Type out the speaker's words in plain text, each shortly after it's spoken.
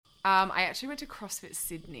I actually went to CrossFit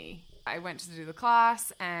Sydney. I went to do the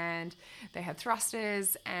class and they had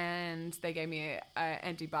thrusters and they gave me an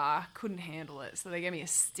empty bar. Couldn't handle it, so they gave me a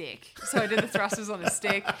stick. So I did the thrusters on a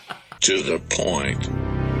stick. To the point.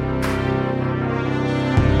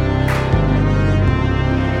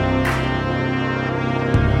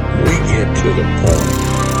 We get to the point.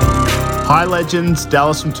 Hi legends,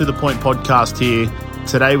 Dallas from To The Point podcast here.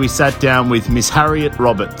 Today we sat down with Miss Harriet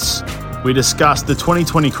Roberts. We discussed the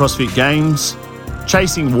 2020 CrossFit Games,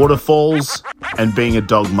 chasing waterfalls, and being a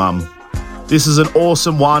dog mum. This is an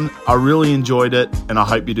awesome one. I really enjoyed it, and I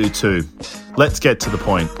hope you do too. Let's get to the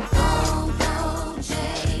point.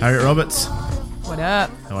 Harriet Roberts. What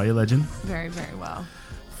up? How are you, legend? Very, very well.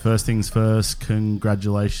 First things first,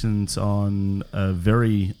 congratulations on a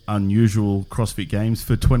very unusual CrossFit Games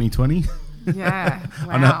for 2020. Yeah,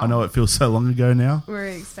 wow. I know it feels so long ago now. Were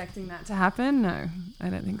we expecting that to happen? No, I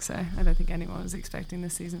don't think so. I don't think anyone was expecting the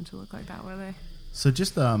season to look like that, were they? So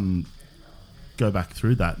just go back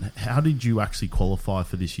through that. How did you actually qualify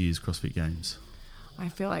for this year's CrossFit Games? I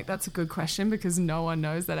feel like that's a good question because no one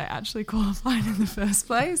knows that I actually qualified in the first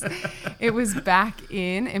place. It was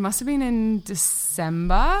it must have been in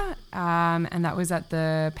December, and that was at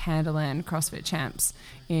the Pandaland CrossFit Champs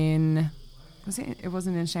it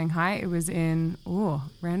wasn't in Shanghai. It was in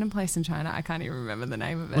random place in China. I can't even remember the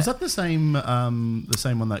name of it. Was that the same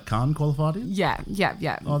one that Khan qualified in? Yeah.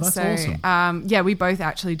 Oh, that's awesome. We both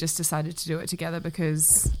actually just decided to do it together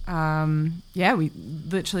because, we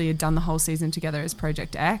literally had done the whole season together as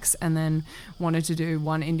Project X and then wanted to do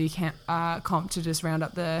one indie comp to just round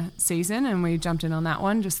up the season, and we jumped in on that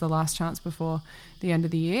one, just the last chance before the end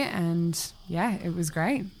of the year, and it was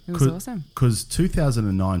great. It was awesome. Because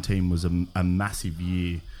 2019 was a massive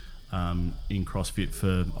year in CrossFit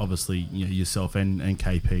for obviously yourself and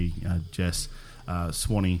KP, Jess,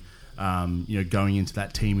 Swanee. Going into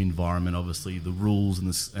that team environment, obviously the rules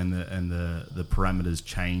and the parameters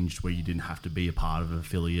changed where you didn't have to be a part of an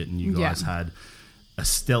affiliate, and you guys had a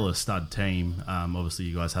stellar stud team. Obviously,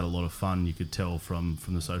 you guys had a lot of fun. You could tell from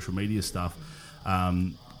the social media stuff.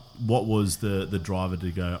 What was the driver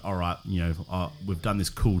to go, all right, we've done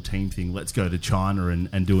this cool team thing, let's go to China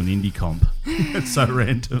and do an indie comp? It's so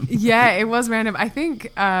random. Yeah, it was random. I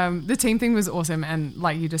think the team thing was awesome, and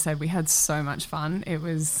like you just said, we had so much fun. It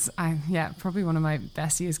was, probably one of my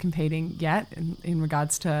best years competing yet in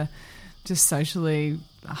regards to just socially.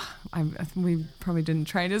 We probably didn't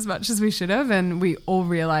train as much as we should have, and we all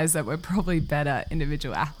realized that we're probably better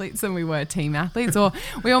individual athletes than we were team athletes, or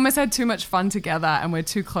we almost had too much fun together and we're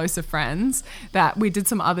too close of friends that we did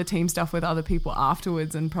some other team stuff with other people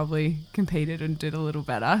afterwards and probably competed and did a little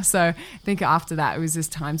better. So I think after that it was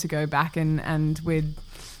just time to go back and we'd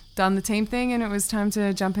done the team thing and it was time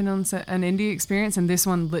to jump in on an indie experience, and this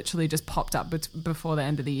one literally just popped up before the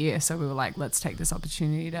end of the year, so we were like, let's take this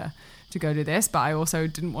opportunity to go to this. But I also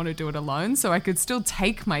didn't want to do it alone, so I could still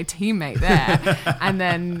take my teammate there and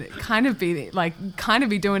then kind of be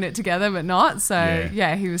doing it together but not. So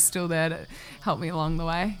he was still there to help me along the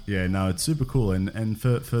way. Yeah, no, it's super cool. And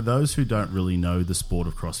for those who don't really know the sport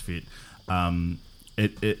of CrossFit,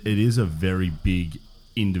 it is a very big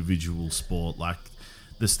individual sport. Like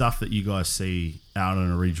the stuff that you guys see out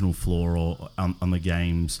on a regional floor or on the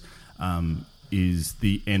games is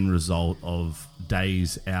the end result of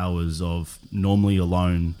days, hours of normally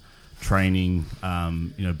alone training,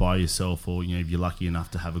 by yourself, or if you're lucky enough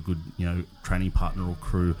to have a good training partner or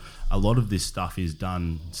crew. A lot of this stuff is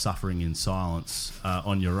done suffering in silence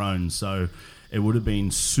on your own. So it would have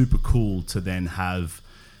been super cool to then have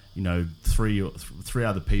three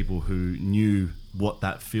other people who knew what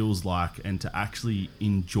that feels like, and to actually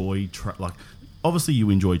enjoy obviously you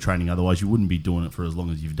enjoy training, otherwise you wouldn't be doing it for as long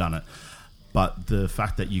as you've done it. But the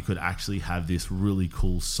fact that you could actually have this really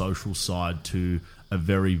cool social side to a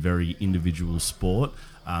very, very individual sport,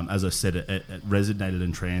 as I said, it resonated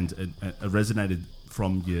it resonated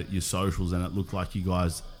from your socials, and it looked like you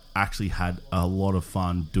guys actually had a lot of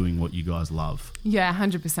fun doing what you guys love. Yeah,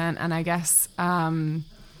 100%. And I guess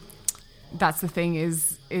that's the thing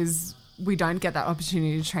is we don't get that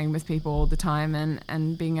opportunity to train with people all the time,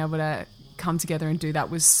 and being able to come together and do that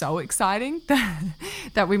was so exciting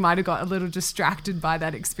that we might have got a little distracted by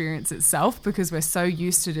that experience itself, because we're so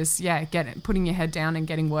used to just putting your head down and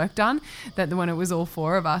getting work done, that when it was all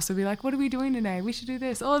four of us, we'd be like, what are we doing today? We should do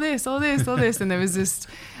this, or this, or this, or this. And there was just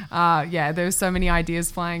there was so many ideas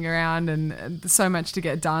flying around and so much to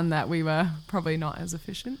get done that we were probably not as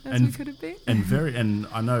efficient as we could have been. And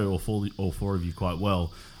I know all four of you quite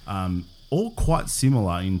well, all quite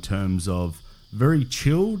similar in terms of very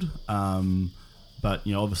chilled, but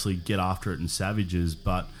obviously get after it and savages,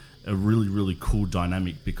 but a really, really cool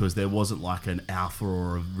dynamic, because there wasn't like an alpha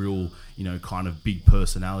or a real, kind of big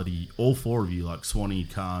personality. All four of you, like Swanee,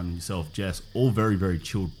 Khan, yourself, Jess, all very, very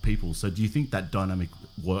chilled people. So do you think that dynamic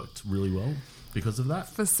worked really well because of that?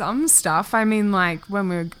 For some stuff, I mean, like when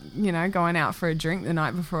we were, going out for a drink the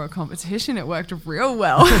night before a competition, it worked real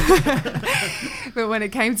well. But when it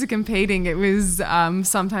came to competing, it was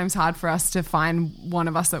sometimes hard for us to find one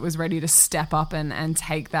of us that was ready to step up and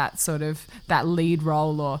take that sort of that lead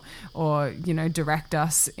role or direct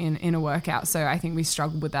us in a workout. So I think we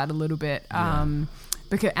struggled with that a little bit.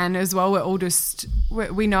 And as well,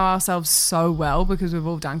 we know ourselves so well because we've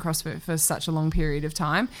all done CrossFit for such a long period of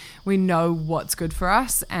time. We know what's good for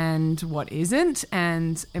us and what isn't,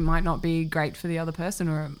 and it might not be great for the other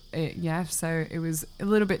person so it was a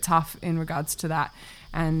little bit tough in regards to that.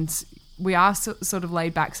 And we are sort of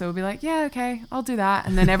laid back, so we'll be like, yeah, okay, I'll do that.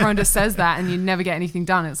 And then everyone just says that and you never get anything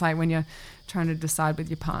done. It's like when you're trying to decide with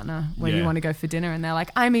your partner when you want to go for dinner and they're like,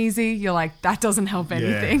 I'm easy. You're like, that doesn't help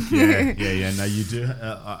anything. Yeah. No, you do.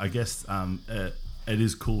 I guess it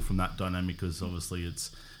is cool from that dynamic because obviously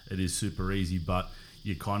it is super easy, but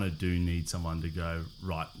you kind of do need someone to go,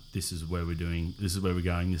 right, this is where we're doing, this is where we're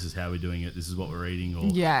going, this is how we're doing it, this is what we're eating. Or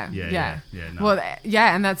No. Well,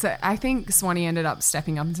 and that's it. I think Swanee ended up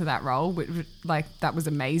stepping up into that role, which, like, that was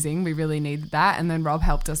amazing. We really needed that. And then Rob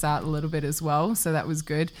helped us out a little bit as well, so that was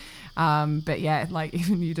good. But yeah, like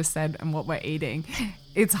even you just said, and what we're eating,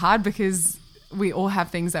 it's hard because we all have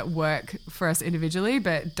things that work for us individually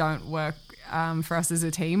but don't work for us as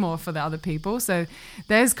a team or for the other people. So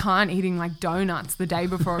there's Khan eating like donuts the day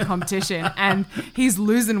before a competition and he's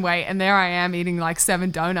losing weight, and there I am eating like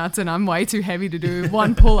 7 donuts and I'm way too heavy to do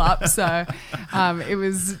 1 pull-up. So it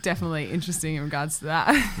was definitely interesting in regards to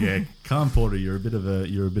that. Yeah, Khan Porter, you're a bit of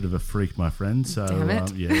a freak, my friend. So damn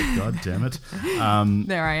it. God damn it.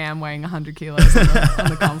 There I am weighing 100 kilos on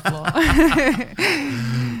the comp floor.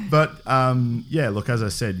 But look, as I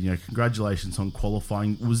said, congratulations on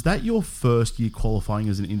qualifying. Was that your first year qualifying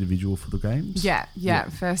as an individual for the games? Yeah.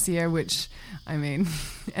 First year, which I mean,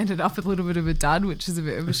 ended up a little bit of a dud, which is a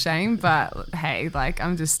bit of a shame. But hey, like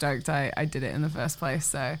I'm just stoked I did it in the first place.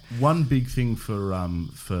 So one big thing for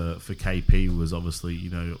KP was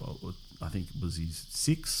obviously, I think it was his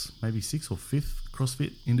 6th or 5th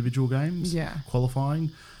CrossFit individual games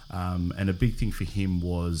qualifying, and a big thing for him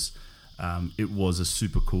was. It was a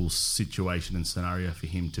super cool situation and scenario for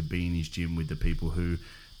him to be in his gym with the people who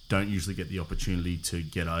don't usually get the opportunity to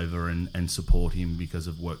get over and support him because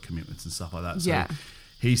of work commitments and stuff like that. So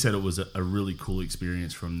he said it was a really cool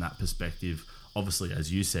experience from that perspective. Obviously,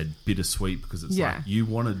 as you said, bittersweet because it's like you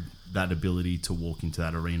wanted that ability to walk into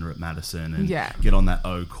that arena at Madison and get on that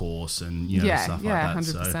O course and stuff like that.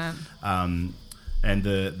 100%. So, and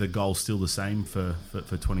the goal's still the same for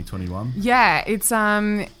 2021? Yeah, it's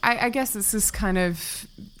I guess it's just kind of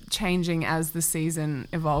changing as the season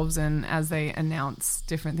evolves and as they announce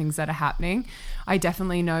different things that are happening. I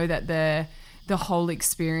definitely know that the whole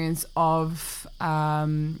experience of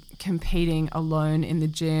competing alone in the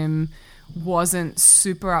gym wasn't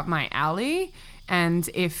super up my alley, and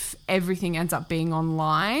if everything ends up being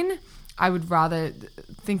online, I would rather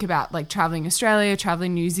think about like traveling Australia,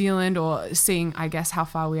 traveling New Zealand, or seeing, I guess, how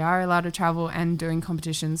far we are allowed to travel and doing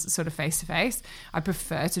competitions sort of face to face. I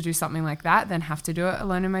prefer to do something like that than have to do it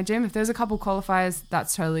alone in my gym. If there's a couple qualifiers,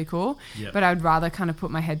 that's totally cool. Yep. But I would rather kind of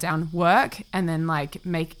put my head down, work, and then like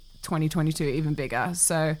make 2022 even bigger.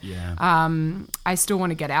 So I still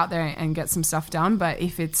want to get out there and get some stuff done. But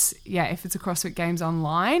if it's a CrossFit Games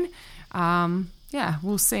online,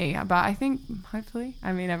 we'll see. But I think hopefully,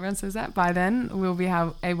 I mean, everyone says that by then we'll be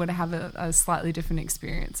able to have a slightly different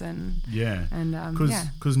experience. And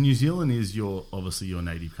because New Zealand is obviously your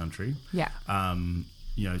native country. Yeah.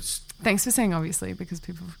 Thanks for saying obviously, because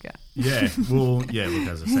people forget. Yeah. Well, look,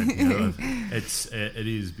 as I said, it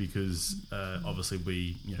is because obviously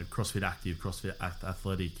we, CrossFit Active, CrossFit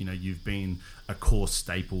Athletic, you've been a core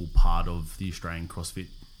staple part of the Australian CrossFit,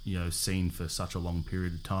 scene for such a long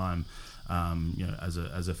period of time.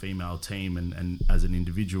 As a female team and as an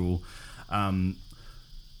individual,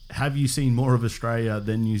 have you seen more of Australia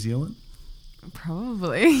than New Zealand?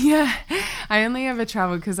 Probably, yeah. I only ever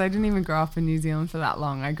traveled because I didn't even grow up in New Zealand for that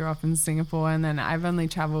long. I grew up in Singapore, and then I've only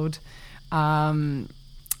traveled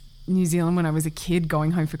New Zealand when I was a kid,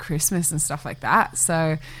 going home for Christmas and stuff like that.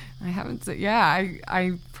 So I haven't.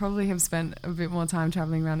 I probably have spent a bit more time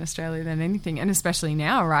traveling around Australia than anything, and especially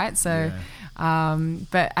now, right? So,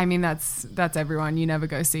 but I mean that's everyone. You never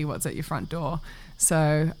go see what's at your front door.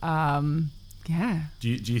 So, Do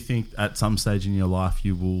you think at some stage in your life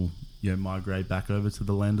you will migrate back over to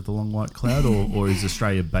the land of the long white cloud, or is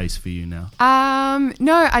Australia base for you now?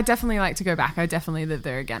 No, I definitely like to go back. I definitely live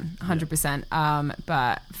there again, 100%.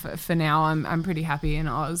 But for now, I'm pretty happy in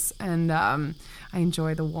Oz, and I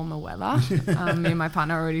enjoy the warmer weather. Me and my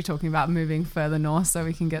partner are already talking about moving further north so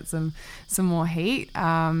we can get some more heat.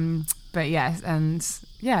 But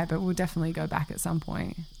but we'll definitely go back at some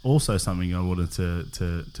point. Also, something I wanted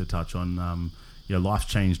to touch on. Life's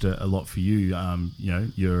changed a lot for you.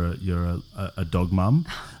 You're a dog mum.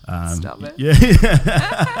 Stop it. Yeah.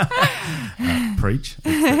 Preach.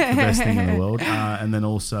 It's the best thing in the world. And then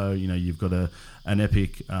also, you've got an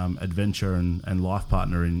epic adventure and life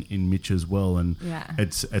partner in Mitch as well. And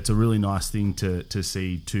it's a really nice thing to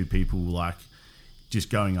see two people like just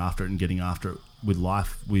going after it and getting after it with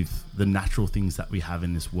life, with the natural things that we have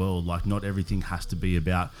in this world. Like, not everything has to be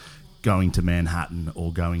about going to Manhattan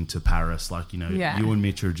or going to Paris. Like, you and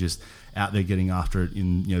Mitch are just out there getting after it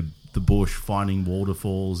in, the bush, finding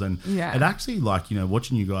waterfalls. And it actually, like,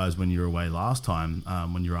 watching you guys when you were away last time,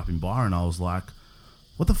 when you were up in Byron, I was like,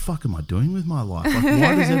 what the fuck am I doing with my life? Like,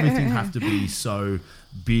 why does everything have to be so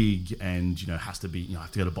big and, has to be, I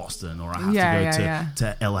have to go to Boston or I have to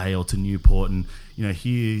go to LA or to Newport. And,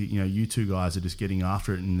 here, you two guys are just getting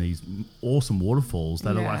after it in these awesome waterfalls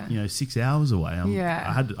that are like, 6 hours away.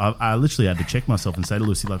 I literally had to check myself and say to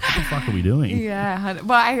Lucy, like, what the fuck are we doing? Yeah.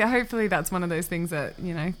 Well, hopefully that's one of those things that,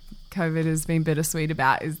 COVID has been bittersweet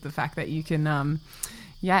about, is the fact that you can,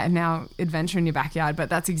 now adventure in your backyard. But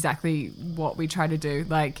that's exactly what we try to do.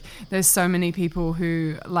 Like, there's so many people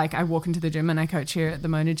who, like, I walk into the gym and I coach here at the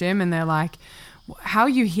Mona Gym, and they're like, how are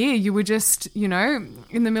you here? You were just, in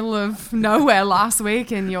the middle of nowhere last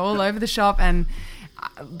week and you're all over the shop. And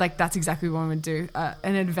like, that's exactly what I would do.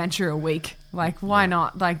 An adventure a week. Like, why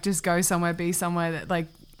not? Like, just go somewhere, be somewhere that, like,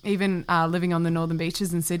 even living on the northern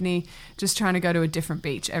beaches in Sydney, just trying to go to a different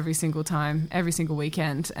beach every single time, every single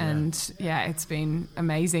weekend. And it's been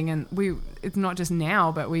amazing. And it's not just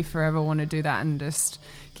now, but we forever want to do that and just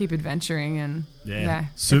keep adventuring. And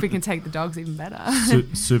if we can take the dogs, even better.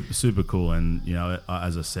 Super cool. And,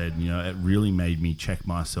 as I said, it really made me check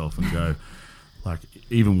myself and go, like,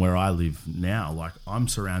 even where I live now, like, I'm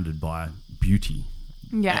surrounded by beauty.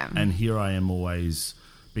 Yeah. And here I am always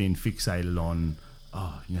being fixated on,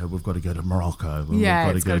 we've got to go to Morocco.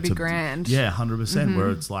 It's got to be grand. Yeah, 100%. Where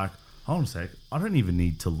it's like, hold on a sec, I don't even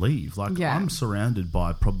need to leave. Like, I'm surrounded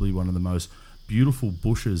by probably one of the most beautiful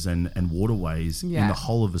bushes and waterways in the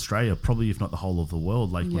whole of Australia, probably if not the whole of the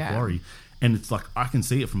world, Lake Macquarie. And it's like, I can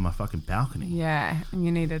see it from my fucking balcony. Yeah, and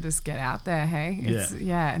you need to just get out there, hey?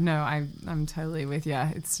 I'm totally with you.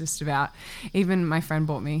 It's just about, even my friend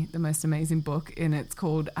bought me the most amazing book, and it's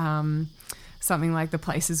called something like The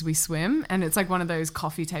Places We Swim, and it's like one of those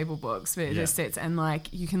coffee table books where it just sits and,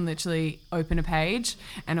 like, you can literally open a page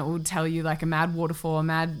and it will tell you, like, a mad waterfall, a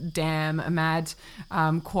mad dam, a mad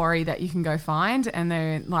quarry that you can go find. And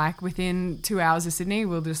they're like, within 2 hours of Sydney,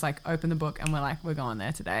 we'll just, like, open the book and we're like, we're going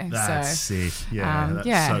there today. That's sick.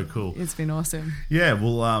 That's so cool. It's been awesome. Yeah,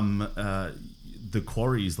 well, the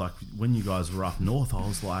quarries, like, when you guys were up north, I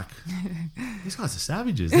was like, these guys are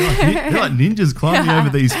savages. They're like ninjas climbing over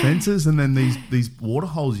these fences, and then these water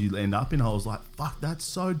holes you end up in. I was like, fuck, that's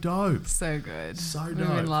so dope. So good. So dope. We've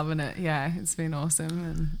been loving it. Yeah, it's been awesome.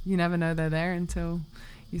 And you never know they're there until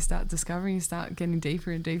you start discovering, you start getting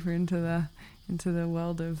deeper and deeper into the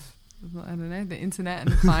world of, I don't know, the internet,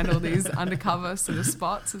 and find all these undercover sort of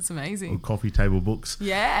spots. It's amazing. Or coffee table books.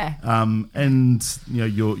 Yeah. And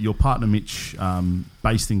your partner Mitch,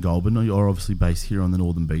 based in Goulburn. You're obviously based here on the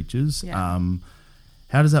Northern Beaches. Yeah.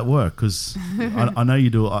 How does that work? Because I know you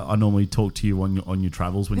do. I normally talk to you on your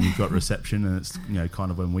travels when you've got reception, and it's kind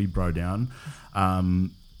of when we bro down.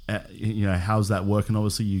 How's that working?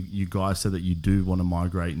 Obviously, you guys said that you do want to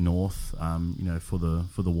migrate north. For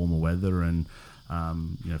the warmer weather and.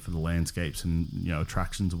 For the landscapes and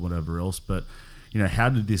attractions or whatever else, but how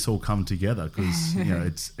did this all come together? Because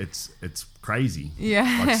it's crazy.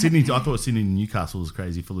 Yeah, like Sydney. I thought Sydney and Newcastle was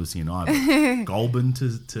crazy for Lucy and I. But Goulburn to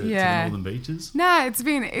the Northern Beaches. Nah, it's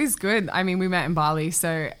good. I mean, we met in Bali,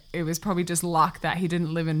 so it was probably just luck that he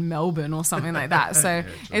didn't live in Melbourne or something like that. So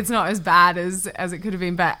it's not as bad as it could have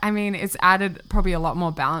been. But I mean, it's added probably a lot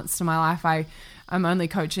more balance to my life. I'm only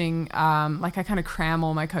coaching, I kind of cram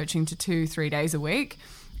all my coaching to 2-3 days a week.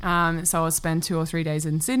 So I'll spend 2 or 3 days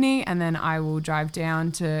in Sydney, and then I will drive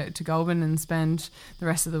down to Goulburn and spend the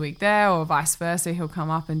rest of the week there, or vice versa. He'll come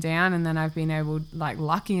up and down, and then I've been able, like,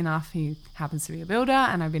 lucky enough, he happens to be a builder,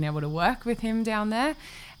 and I've been able to work with him down there.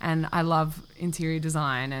 And I love interior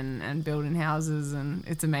design and building houses, and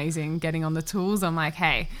it's amazing getting on the tools. I'm like,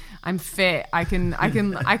 hey, I'm fit. I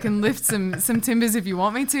can lift some timbers if you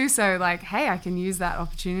want me to. So, like, hey, I can use that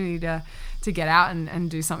opportunity to get out and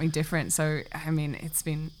do something different. So, I mean, it's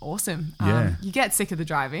been awesome. Yeah. You get sick of the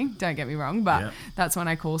driving, don't get me wrong, but Yep. that's when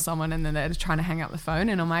I call someone and then they're trying to hang up the phone,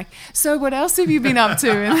 and I'm like, so what else have you been up to?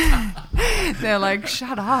 And they're like,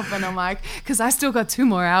 shut up. And I'm like, because I still got 2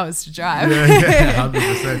 more hours to drive. Yeah,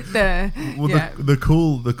 100%. Yeah. The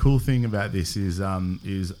cool thing about this is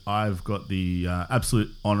I've got the absolute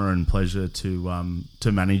honor and pleasure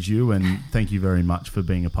to manage you, and thank you very much for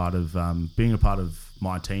being a part of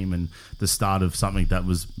my team and the start of something that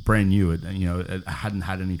was brand new. It hadn't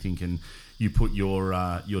had anything, and you put your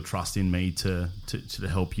trust in me to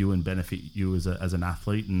help you and benefit you as an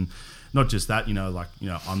athlete. And not just that,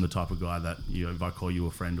 I'm the type of guy that, if I call you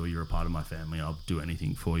a friend or you're a part of my family, I'll do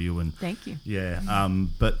anything for you. And Thank you. Yeah.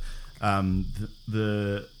 But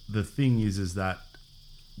the thing is that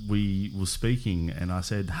we were speaking, and I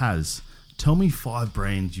said, Haz, tell me 5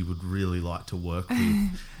 brands you would really like to work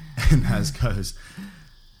with. And Haz goes,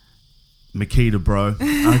 Makita, bro.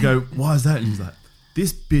 And I go, why is that? And he's like,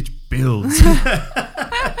 this bitch builds.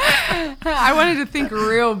 I wanted to think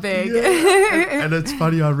real big. Yeah. And it's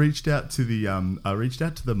funny. I reached out to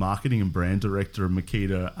the marketing and brand director of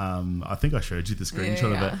Makita. I think I showed you the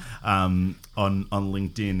screenshot of it on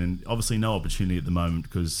LinkedIn, and obviously no opportunity at the moment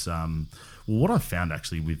because. What I've found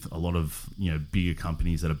actually with a lot of bigger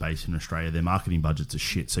companies that are based in Australia, their marketing budgets are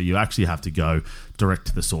shit. So you actually have to go direct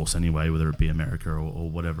to the source anyway, whether it be America or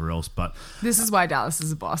whatever else. But this is why Dallas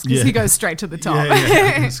is a boss, because he goes straight to the top.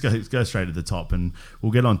 Yeah. Let's go straight to the top, and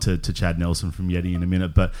we'll get on to Chad Nelson from Yeti in a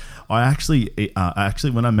minute. But I actually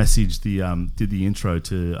when I messaged did the intro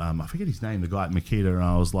to I forget his name, the guy at Makita, and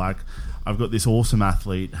I was like, I've got this awesome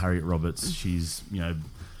athlete, Harriet Roberts. She's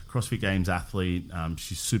CrossFit Games athlete.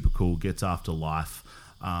 She's super cool, gets after life.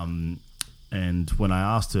 And when I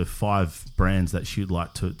asked her 5 brands that she'd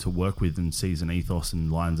like to work with and sees an ethos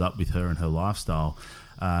and lines up with her and her lifestyle,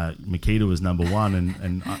 Makita was number 1.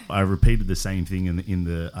 And I repeated the same thing in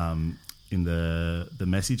the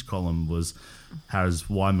message column was, Harris,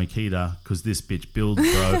 why Makita? Because this bitch builds,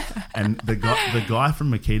 bro. And the guy from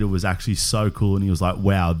Makita was actually so cool, and he was like,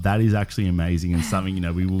 wow, that is actually amazing, and something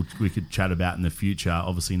we could chat about in the future.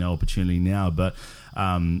 Obviously no opportunity now, but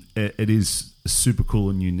it is super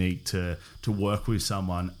cool and unique to work with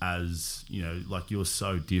someone as like you're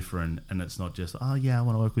so different, and it's not just I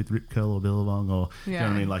want to work with Rip Curl or Billabong or you know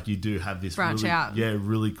what I mean. Like you do have this branch out.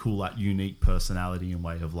 Really cool, like unique personality and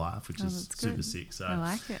way of life, which is super good. sick. So I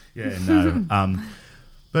like it. Yeah, no.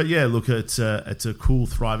 But yeah, look, it's a cool,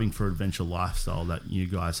 thriving for adventure lifestyle that you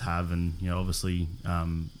guys have, and obviously,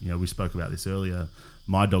 we spoke about this earlier.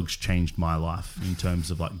 My dog's changed my life in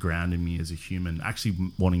terms of like grounding me as a human, actually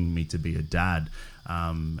wanting me to be a dad.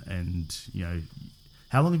 And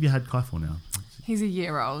how long have you had Kai for now? He's a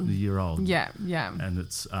year old. A year old. Yeah. And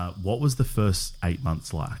it's what was the first 8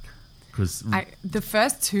 months like? Because the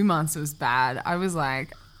first 2 months was bad. I was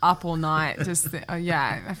like up all night.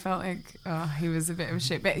 I felt like he was a bit of a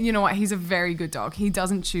shit. But you know what? He's a very good dog. He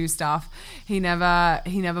doesn't chew stuff. He never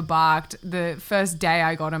barked. The first day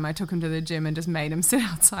I got him, I took him to the gym and just made him sit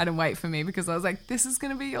outside and wait for me because I was like, this is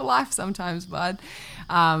going to be your life sometimes, bud.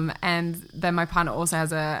 And then my partner also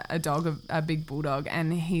has a dog, a big bulldog,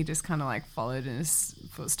 and he just kind of like followed in his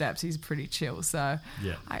footsteps. He's pretty chill. So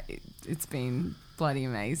yeah, it's been bloody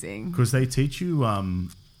amazing. Because they teach you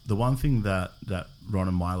the one thing that Ron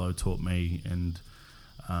and Milo taught me, and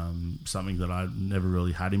something that I never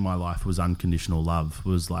really had in my life, was unconditional love.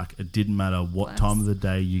 Was like, it didn't matter what time of the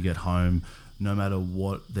day you get home, no matter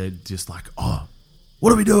what, they're just like, oh,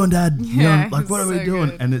 what are we doing, Dad? Yeah, what are we doing?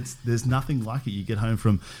 good. And there's nothing like it. You get home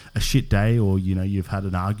from a shit day, or you've had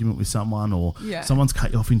an argument with someone, or someone's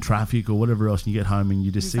cut you off in traffic or whatever else, and you get home and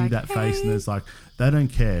you just see like, that face, and it's like, they don't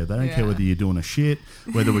care. They don't care whether you're doing a shit,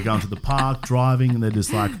 whether we're going to the park, driving, and they're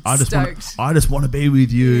just like, I just want to be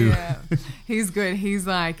with you. Yeah. He's good. He's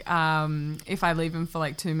like, if I leave him for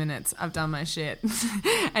like 2 minutes, I've done my shit.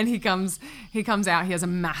 And he comes out, he has a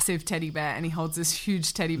massive teddy bear, and he holds this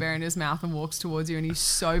huge teddy bear in his mouth and walks towards you, and he's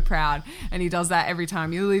so proud. And he does that every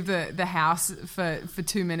time. You leave the house for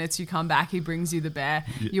 2 minutes, you come back, he brings you the bear.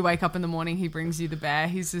 Yeah. You wake up in the morning, he brings you the bear.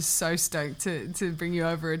 He's just so stoked to bring you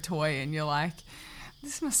over a toy, and you're like,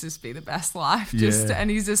 this must just be the best life. Just Yeah. and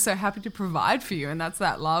he's just so happy to provide for you, and that's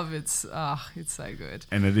that love. It's so good.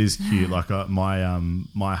 And it is cute. Like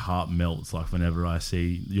my heart melts like whenever I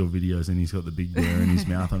see your videos and he's got the big bear in his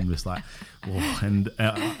mouth. I'm just like, whoa.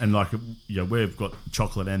 And like we've got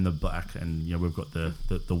chocolate and the black, and we've got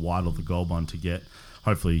the white or the gold one to get.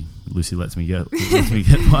 Hopefully Lucy lets me get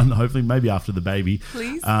one. Hopefully maybe after the baby,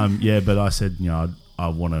 please. But I said I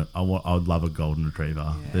would love a golden retriever.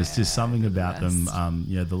 Yeah, there's just something about them,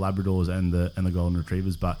 the Labradors and the golden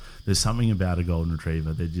retrievers. But there's something about a golden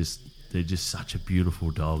retriever. They're just such a beautiful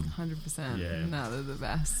dog. 100%. Yeah. No, they're the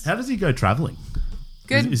best. How does he go traveling?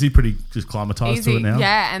 Good. Is he pretty just climatized to it now?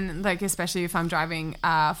 Yeah, and like especially if I'm driving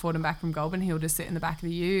forward and back from Goulburn, he'll just sit in the back of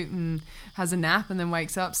the ute and has a nap, and then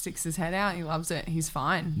wakes up, sticks his head out, he loves it, he's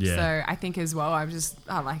fine. Yeah. So I think as well,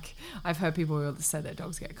 I've heard people who say that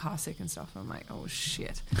dogs get car sick and stuff. I'm like, oh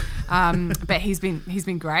shit. But he's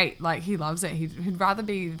been great. Like he loves it. He'd rather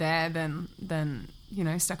be there than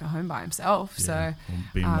stuck at home by himself. Yeah. So Or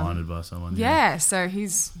being minded by someone. yeah, so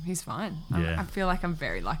he's fine. Yeah. I feel like I'm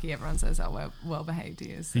very lucky. Everyone says how well behaved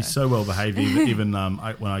he is. So. He's so well behaved. Even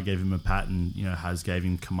when I gave him a pat and Haz gave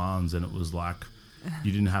him commands, and it was like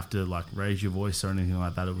you didn't have to like raise your voice or anything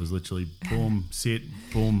like that. It was literally boom, sit,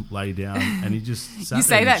 boom, lay down, and he just sat You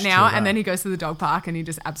say there that and now, chilled and then out. he goes to the dog park and he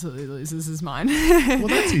just absolutely loses his mind. Well,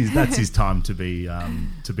 that's his time to be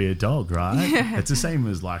a dog, right? Yeah. It's the same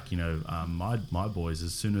as like my boys.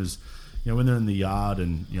 As soon as when they're in the yard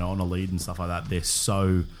and on a lead and stuff like that, they're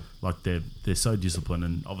so like they're so disciplined,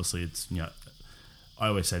 and obviously it's I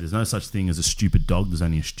always say there's no such thing as a stupid dog. There's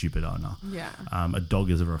only a stupid owner. Yeah. A dog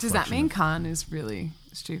is a reflection. Does that mean Khan is really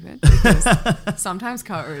stupid? Because sometimes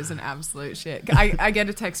Kota is an absolute shit. I get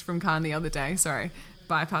a text from Khan the other day, sorry,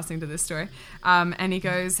 bypassing to this story. And he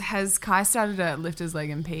goes, has Kai started to lift his leg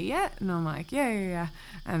and pee yet? And I'm like, yeah.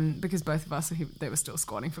 And because both of us, they were still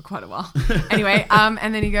squatting for quite a while. Anyway,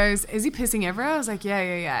 and then he goes, is he pissing everywhere? I was like,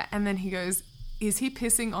 yeah. And then he goes, is he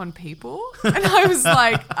pissing on people? And I was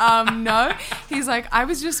like, no. He's like, I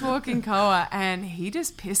was just walking Koa and he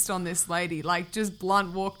just pissed on this lady. Like, just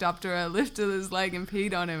blunt walked up to her, lifted his leg and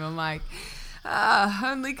peed on him. I'm like,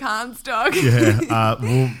 only Khan's dog. Yeah.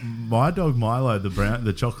 Well, my dog Milo,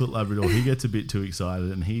 the chocolate Labrador, he gets a bit too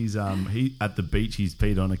excited, and he's he at the beach he's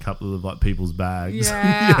peed on a couple of like people's bags.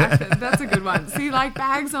 Yeah. That's a good one. See, like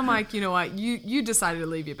bags, I'm like, you know what? You decided to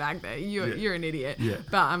leave your bag there. You're an idiot. Yeah.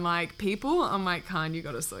 But I'm like, people, I'm like, Khan, you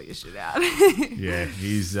got to sort your shit out. Yeah,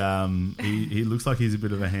 he's he looks like he's a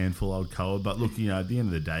bit of a handful, old Koa. But look, at the end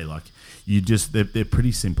of the day, like they're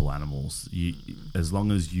pretty simple animals. As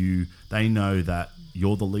long as they know that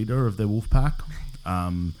you're the leader of their wolf pack,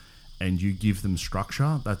 and you give them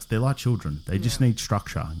structure. They're like children. They just need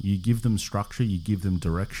structure. You give them structure, you give them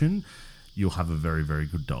direction, you'll have a very, very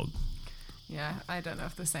good dog. Yeah, I don't know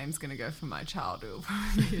if the same's going to go for my child. It'll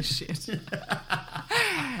probably be a shit.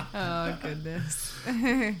 Oh, goodness.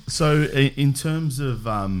 So in terms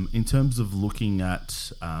of looking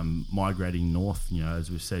at migrating north,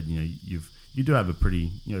 as we've said, you do have a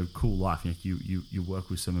pretty cool life. You work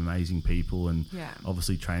with some amazing people, and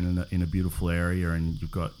obviously train in a beautiful area, and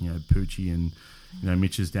you've got Poochie and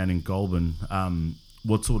Mitch's down in Goulburn.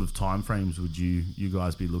 What sort of timeframes would you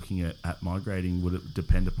guys be looking at migrating? Would it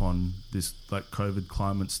depend upon this like COVID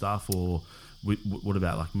climate stuff, or what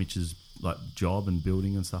about like Mitch's like job and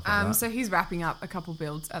building and stuff like that? So he's wrapping up a couple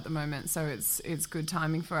builds at the moment, so it's good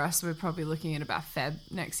timing for us. We're probably looking at about Feb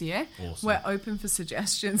next year. Awesome. We're open for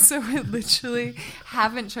suggestions, so we literally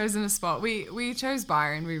haven't chosen a spot. We chose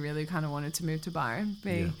Byron. We really kind of wanted to move to Byron.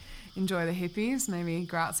 Enjoy the hippies, maybe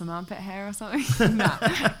grow out some armpit hair or something. No,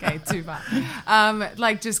 okay, too far.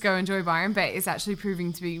 Just go enjoy Byron, but it's actually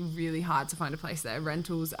proving to be really hard to find a place there.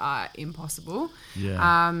 Rentals are impossible.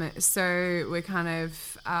 Yeah. So we're kind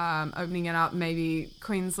of opening it up, maybe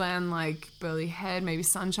Queensland, like Burleigh Head, maybe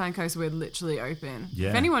Sunshine Coast. We're literally open.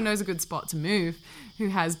 Yeah. If anyone knows a good spot to move, who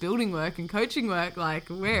has building work and coaching work, like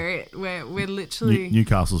we're literally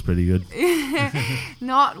Newcastle's pretty good.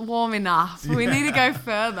 not warm enough. We need to go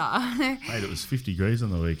further. Mate, it was 50 degrees on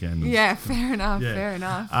the weekend. Yeah, fair enough. Yeah. Fair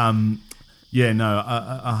enough.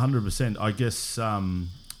 100%. I guess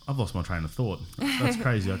I've lost my train of thought. That's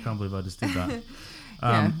crazy. I can't believe I just did that.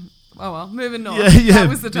 Yeah. Oh well, moving north. Yeah, That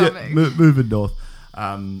was the topic. Moving north.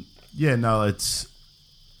 It's.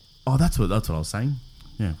 Oh, that's what I was saying.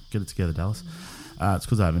 Yeah, get it together, Dallas. It's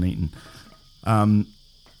because I haven't eaten.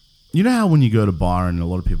 You know how when you go to Byron, a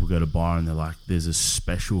lot of people go to Byron, they're like, there's a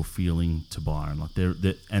special feeling to Byron. Like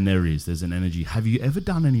there's an energy. Have you ever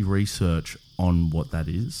done any research on what that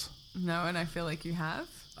is? No, and I feel like you have.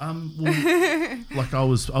 Well, like I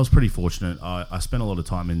was pretty fortunate. I spent a lot of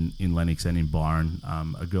time in Lennox and in Byron.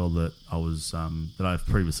 A girl that that I've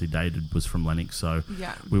previously dated was from Lennox, so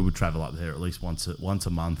Yeah. we would travel up there at least once a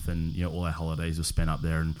month, and all our holidays were spent up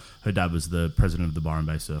there. And her dad was the president of the Byron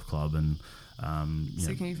Bay Surf Club, and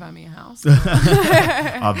So can you find me a house?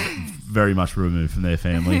 I'm very much removed from their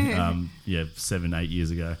family. 7-8 years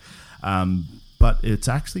ago, but it's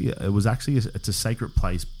a sacred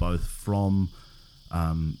place both from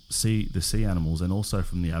the sea animals and also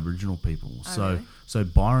from the Aboriginal people. Really? So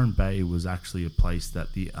Byron Bay was actually a place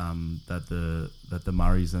that the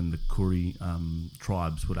Murris and the Koori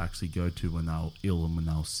tribes would actually go to when they were ill and when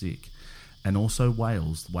they were sick, and also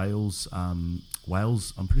whales. I'm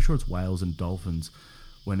pretty sure it's whales and dolphins.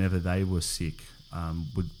 Whenever they were sick,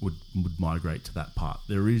 would migrate to that part.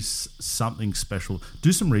 There is something special.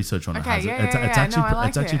 Do some research on it. Okay,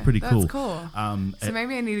 It's actually pretty cool. That's cool. So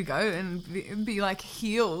maybe I need to go and be like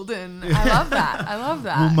healed, and I love that. I love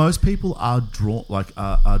that. Well, most people are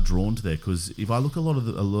drawn to there because if I look at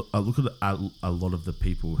a lot of the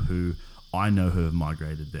people who I know who have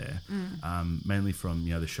migrated there, mainly from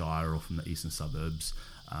the Shire or from the eastern suburbs.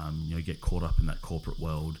 Get caught up in that corporate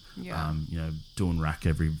world. Yeah. Doing rack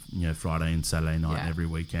every Friday and Saturday night and every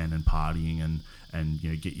weekend and partying and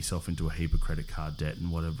get yourself into a heap of credit card debt and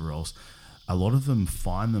whatever else. A lot of them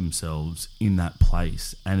find themselves in that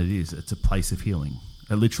place, and it's a place of healing.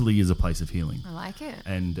 It literally is a place of healing. I like it.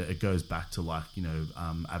 And it goes back to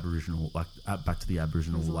Aboriginal, back to the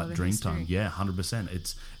Aboriginal dream time. Yeah,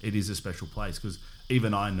 100%. It is a special place because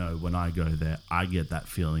even I know when I go there, I get that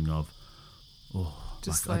feeling of,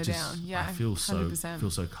 just slow down. Yeah, I feel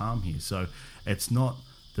 100%. so calm here. So it's not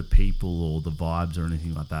the people or the vibes or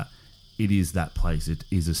anything like that. It is that place. It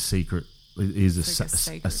is a secret. It is a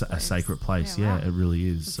sacred place. Yeah, wow. It really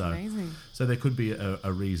is. That's so amazing. So there could be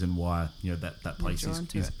a reason why that place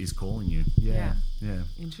is calling you. Yeah.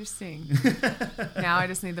 Interesting. Now I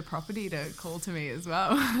just need the property to call to me as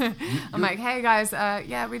well. I'm like, hey guys,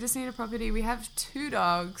 we just need a property. We have 2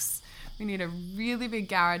 dogs. We need a really big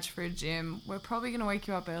garage for a gym. We're probably going to wake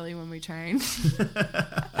you up early when we train.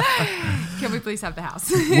 Can we please have the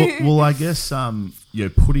house? well, I guess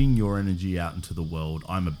putting your energy out into the world,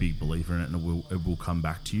 I'm a big believer in it, and it will come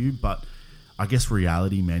back to you. But I guess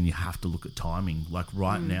reality, man, you have to look at timing. Like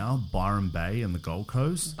right now, Byron Bay and the Gold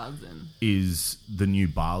Coast is the new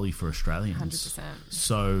Bali for Australians.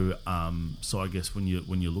 100%. So I guess when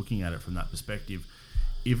you're looking at it from that perspective,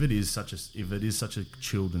 if it is such a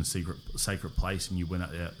chilled and sacred place, and you went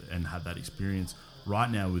out there and had that experience,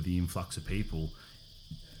 right now with the influx of people,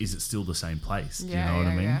 is it still the same place? Do you know what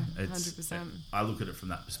I mean? Yeah, 100%. I look at it from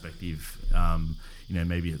that perspective.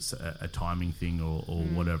 Maybe it's a timing thing or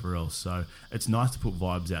whatever else. So it's nice to put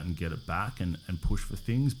vibes out and get it back and push for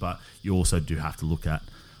things, but you also do have to look at,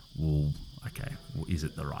 is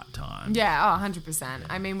it the right time? Yeah, 100%.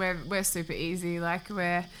 I mean, we're super easy.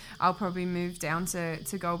 I'll probably move down to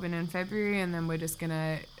Goulburn in February, and then we're just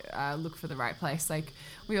gonna look for the right place. Like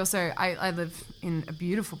I live in a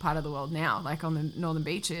beautiful part of the world now, like on the northern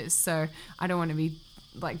beaches. So I don't want to be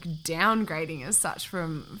like downgrading as such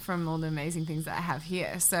from all the amazing things that I have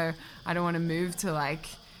here. So I don't want to move to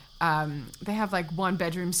they have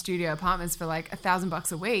 1-bedroom studio apartments for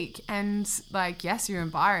 $1,000 a week, and yes, you're in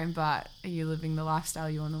Byron, but are you living the lifestyle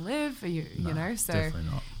you want to live? Are you so definitely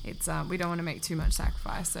not. It's we don't want to make too much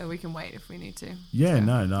sacrifice, so we can wait if we need to.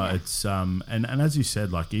 It's and as you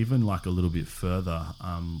said, even a little bit further,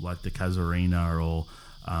 like the Casuarina or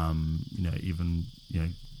even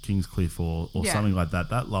Kingscliff or something like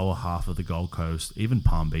that lower half of the Gold Coast, even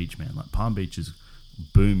Palm Beach, man. Palm Beach is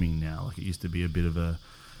booming now. It used to be a bit of a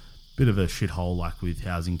shithole, with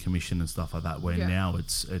housing commission and stuff like that, where now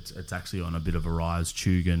it's actually on a bit of a rise.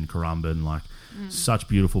 Tugun, Currumbin, such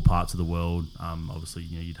beautiful parts of the world. Obviously,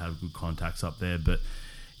 you'd have good contacts up there, but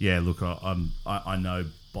look, I know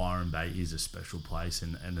Byron Bay is a special place,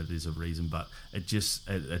 and it is a reason, but it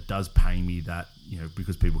does pain me that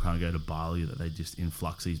because people can't go to Bali, that they just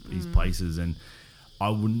influx these places, and I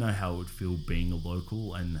wouldn't know how it would feel being a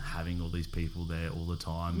local and having all these people there all the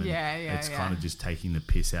time. And it's kind of just taking the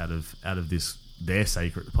piss out of their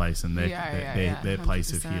sacred place and their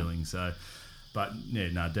place of healing. So, but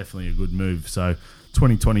definitely a good move. So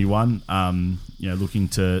 2021, looking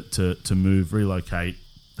to move, relocate,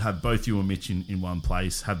 have both you and Mitch in one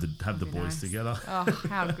place, have the boys nice. Together. Oh,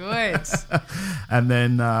 how good! and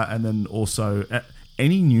then also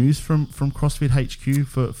Any news from CrossFit HQ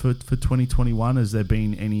for 2021? Has there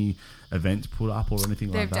been any events put up or anything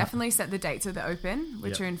like that? They've definitely set the dates of the Open,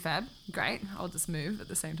 which are in Feb. Great. I'll just move at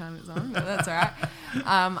the same time it's on, but that's all right.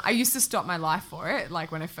 I used to stop my life for it,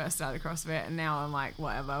 like when I first started CrossFit, and now I'm like,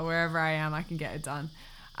 whatever, wherever I am, I can get it done.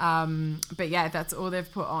 But yeah, that's all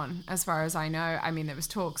they've put on as far as I know. I mean, there was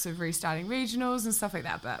talks of restarting regionals and stuff like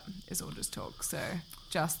that, but it's all just talk. So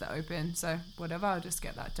just the Open. So whatever, I'll just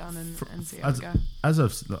get that done and see how it goes.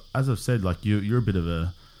 As I've said, like you're a bit of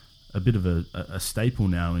a staple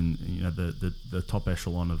now in the top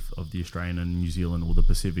echelon of the Australian and New Zealand or the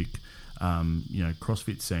Pacific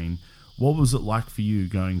CrossFit scene. What was it like for you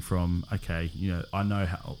going from I know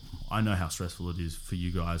how stressful it is for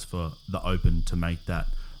you guys for the Open to make that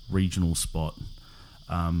regional spot.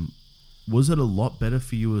 Was it a lot better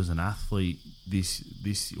for you as an athlete this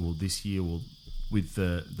year or with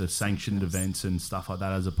the sanctioned events and stuff like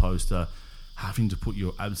that, as opposed to having to put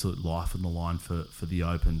your absolute life on the line for the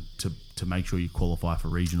Open to make sure you qualify for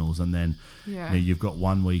regionals, and then you've got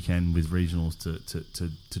one weekend with regionals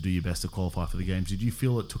to do your best to qualify for the games? Did you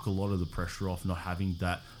feel it took a lot of the pressure off not having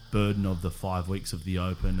that burden of the 5 weeks of the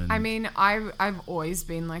Open? And I mean, I've always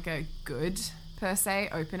been like a good per se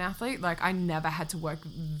Open athlete. Like I never had to work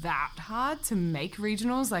that hard to make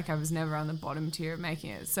regionals. Like I was never on the bottom tier of making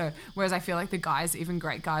it. So whereas I feel like the guys, even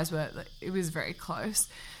great guys, were like, it was very close.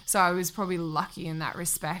 So I was probably lucky in that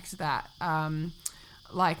respect that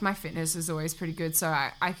like my fitness is always pretty good, so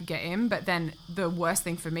I could get in. But then the worst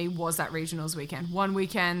thing for me was that regionals weekend. One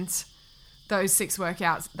weekend, those 6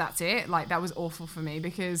 workouts, that's it. Like that was awful for me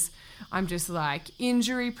because I'm just like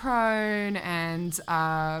injury prone and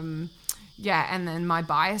and then my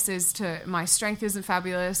biases to my strength isn't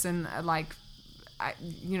fabulous, and like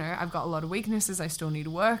I've got a lot of weaknesses I still need to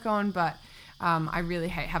work on, but I really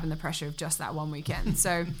hate having the pressure of just that one weekend.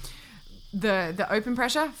 So the Open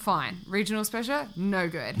pressure, fine. Regionals pressure, no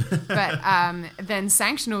good. But then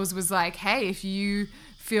sanctionals was like, hey, if you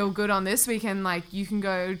feel good on this weekend, like you can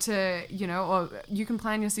go to, or you can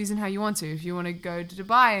plan your season how you want to. If you want to go to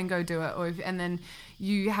Dubai and go do it, and then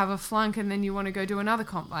you have a flunk and then you want to go do another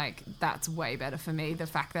comp, like that's way better for me. The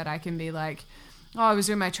fact that I can be like, oh, I was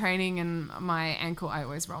doing my training and my ankle, I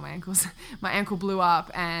always roll my ankles, my ankle blew up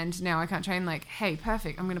and now I can't train. Like, hey,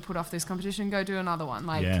 perfect. I'm going to put off this competition and go do another one.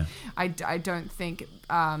 Like, I don't think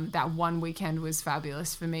that one weekend was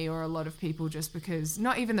fabulous for me or a lot of people, just because,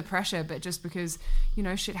 not even the pressure, but just because,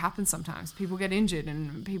 shit happens sometimes. People get injured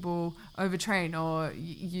and people overtrain, or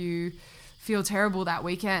you feel terrible that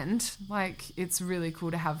weekend. Like, it's really cool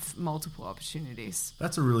to have multiple opportunities.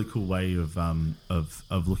 That's a really cool way of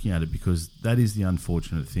looking at it, because that is the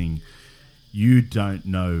unfortunate thing. You don't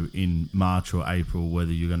know in March or April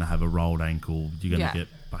whether you're going to have a rolled ankle, you're going to get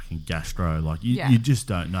fucking gastro. Like you just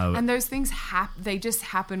don't know. And those things they just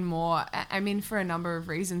happen more. I mean, for a number of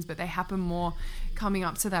reasons, but they happen more coming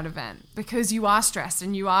up to that event because you are stressed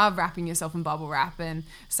and you are wrapping yourself in bubble wrap and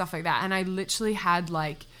stuff like that. And I literally had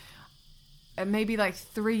maybe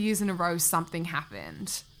 3 years in a row something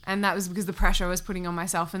happened, and that was because the pressure I was putting on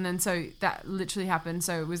myself. And then so that literally happened.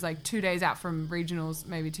 So it was 2 days out from regionals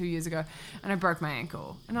maybe 2 years ago, and I broke my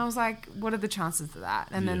ankle, and I was like, what are the chances of that?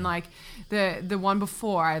 And then the one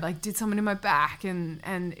before I did something in my back, and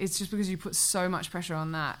it's just because you put so much pressure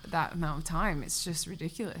on that amount of time, it's just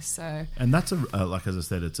ridiculous. So, and that's as I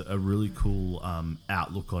said, it's a really cool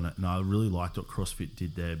outlook on it, and I really liked what CrossFit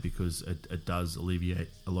did there, because it does alleviate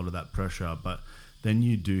a lot of that pressure. But then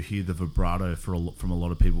you do hear the vibrato from a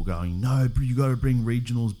lot of people going, no, you got to bring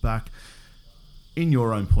regionals back. In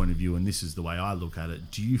your own point of view, and this is the way I look at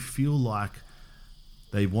it, do you feel like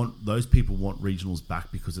those people want regionals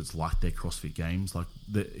back because it's like their CrossFit Games? Like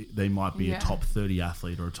they might be a top 30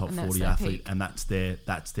 athlete or a top 40 athlete, and that's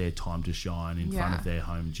their time to shine in front of their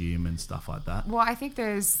home gym and stuff like that. Well, I think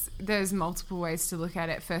there's multiple ways to look at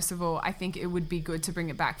it. First of all, I think it would be good to bring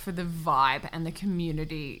it back for the vibe and the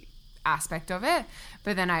community aspect of it,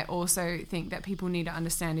 but then I also think that people need to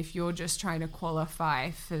understand, if you're just trying to qualify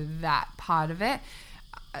for that part of it,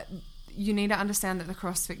 you need to understand that the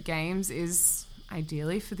CrossFit Games is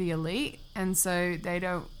ideally for the elite, and so they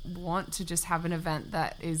don't want to just have an event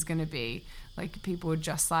that is going to be like people are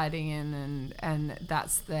just sliding in and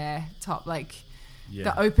that's their top.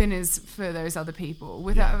 the open is for those other people.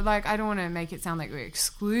 Without like, I don't want to make it sound like we're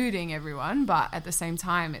excluding everyone, but at the same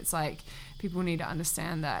time, it's like people need to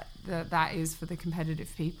understand that is for the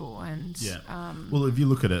competitive people. And well, if you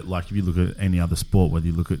look at it, like if you look at any other sport, whether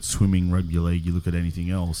you look at swimming, rugby league, you look at anything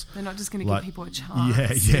else, they're not just going to give people a chance.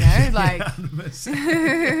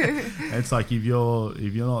 It's like if you're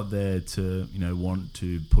not there to want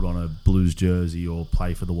to put on a Blues jersey or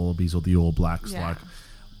play for the Wallabies or the All Blacks, like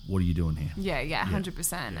what are you doing here?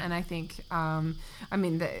 100%. And I think I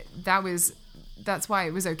mean that's why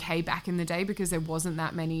it was okay back in the day, because there wasn't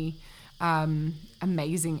that many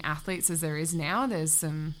amazing athletes as there is now. There's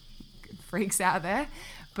some freaks out there,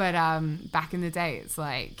 but back in the day, it's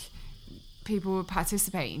like people would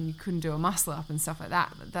participate and you couldn't do a muscle up and stuff like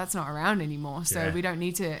that. That's not around anymore. So we don't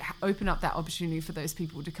need to open up that opportunity for those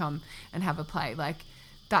people to come and have a play. Like,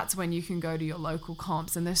 that's when you can go to your local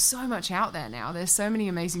comps, and there's so much out there now. There's so many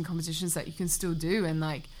amazing competitions that you can still do, and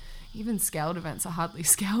like even scaled events are hardly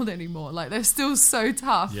scaled anymore. Like, they're still so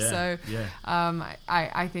tough. I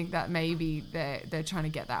think that maybe they're trying to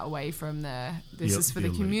get that away from this is for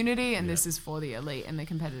the community and this is for the elite and the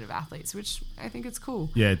competitive athletes, which I think it's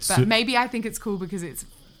cool. Maybe I think it's cool because it's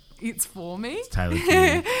for me. It's tailored to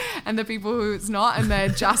you. And the people who it's not, and they're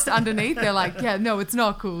just underneath, they're like, yeah, no, it's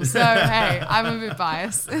not cool. So hey, I'm a bit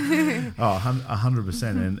biased.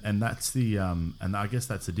 100%. And that's the and I guess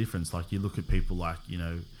that's the difference. Like, you look at people like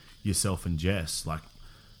yourself and Jess, like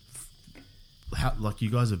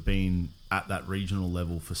you guys have been at that regional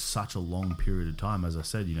level for such a long period of time. As I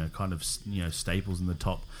said, kind of staples in the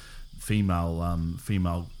top female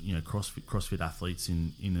CrossFit athletes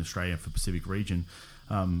in Australia for Pacific region.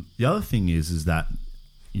 The other thing is that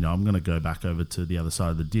I'm going to go back over to the other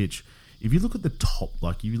side of the ditch. If you look at the top,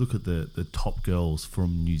 if you look at the top girls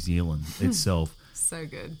from New Zealand itself, so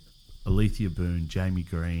good. Alethea Boone, Jamie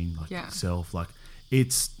Green, yourself,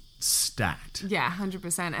 it's stacked.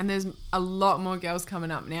 100%. And there's a lot more girls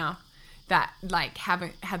coming up now that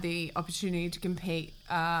haven't had the opportunity to compete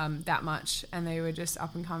that much, and they were just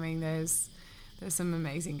up and coming. There's some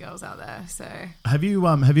amazing girls out there. So have you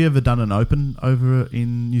ever done an open over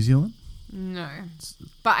in New Zealand? No,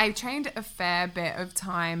 but I trained a fair bit of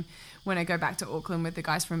time when I go back to Auckland with the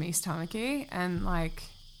guys from East Tamaki, and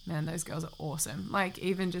man, those girls are awesome. Like,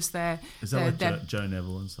 even just their... Is that like Joe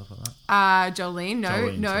Neville and stuff like that?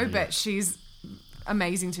 Jolene, no, but she's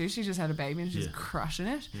amazing too. She just had a baby and she's crushing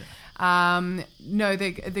it. No,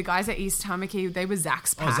 the guys at East Tamaki, they were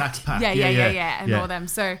Zach's pack. Oh, Zach's pack. And all them.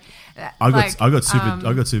 So I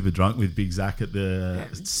got super drunk with Big Zach at the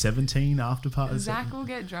 17 after party. Zach will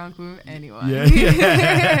get drunk with anyone.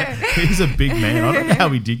 He's a big man. I don't know how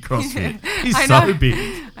he did CrossFit. He's so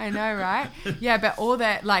big. I know, right? Yeah, but all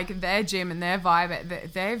that, their gym and their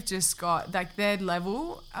vibe, they've just got their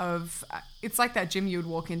level of. It's like that gym you would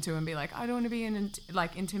walk into and be like, I don't want to be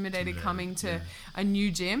intimidated coming to a new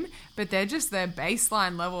gym, but their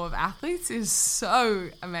baseline level of athletes is so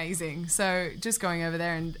amazing. So just going over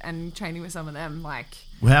there and training with some of them, well,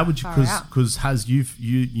 how would you? Because you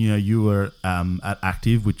were at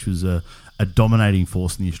Active, which was a dominating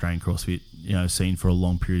force in the Australian CrossFit scene for a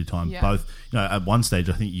long period of time. Yeah. Both at one stage,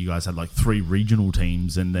 I think you guys had 3 regional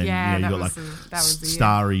teams, and then you got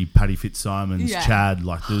Starry, Paddy Fitzsimons, Chad.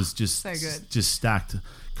 There's just so good. Just stacked.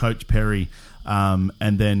 Coach Perry,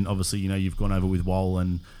 and then obviously you've gone over with Wall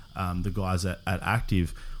and the guys at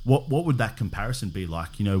Active. What would that comparison be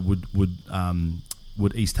like? Would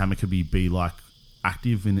East Tamaki be like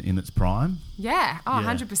Active in its prime?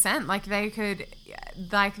 100%. They could,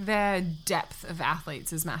 their depth of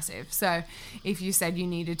athletes is massive. So if you said you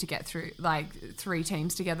needed to get through 3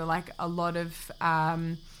 teams together, a lot of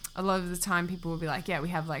the time people will be like, we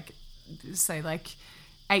have 8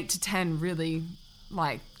 to 10 really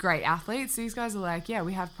great athletes. These guys are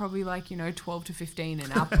we have probably 12 to 15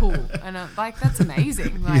 in our pool, and that's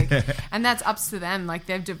amazing. And that's up to them.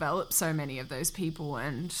 They've developed so many of those people,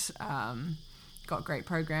 and got great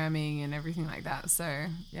programming and everything like that. So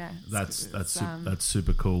that's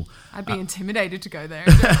super cool. I'd be intimidated to go there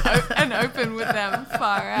and open with them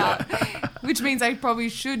far out, which means I probably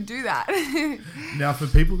should do that. Now, for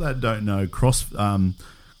people that don't know,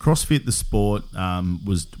 CrossFit, the sport,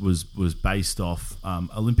 was based off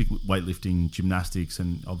Olympic weightlifting, gymnastics,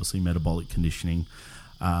 and obviously metabolic conditioning.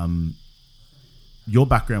 Your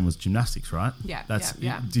background was gymnastics, right? Yeah.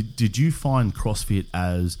 Did you find CrossFit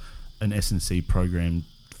as an S&C program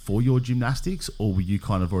for your gymnastics, or were you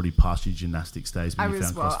kind of already past your gymnastics days when you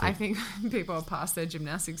found CrossFit? I think people are past their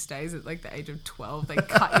gymnastics days at the age of 12. They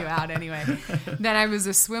cut you out anyway. Then I was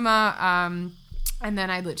a swimmer. And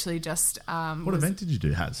then I literally just... what event did you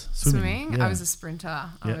do, Haz? Swimming? Yeah. I was a sprinter.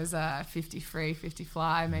 I was 50 free, 50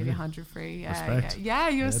 fly, maybe 100 free. Respect. Yeah,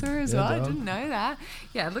 you were swimmer as well. dog. I didn't know that.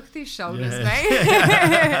 Yeah, look at these shoulders,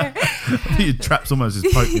 mate. Your traps almost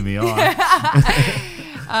just poked me in the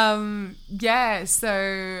eye.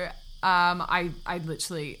 So I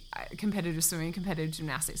literally competitive swimming, competitive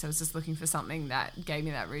gymnastics. I was just looking for something that gave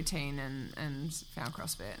me that routine and found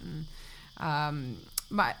CrossFit. And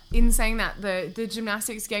but in saying that, the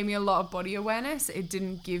gymnastics gave me a lot of body awareness. It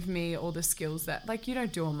didn't give me all the skills that, like, you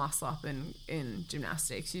don't do a muscle up in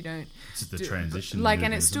gymnastics. You don't. It's just the transition. Like,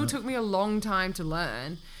 movement, and it still took me a long time to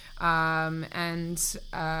learn. So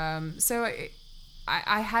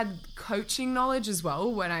I had coaching knowledge as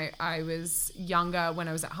well when I was younger. When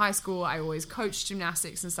I was at high school, I always coached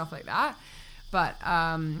gymnastics and stuff like that. But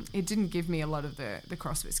it didn't give me a lot of the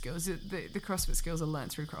CrossFit skills. The CrossFit skills are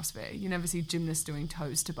learnt through CrossFit. You never see gymnasts doing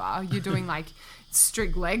toes to bar. You're doing like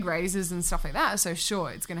strict leg raises and stuff like that. So sure,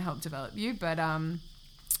 it's going to help develop you. But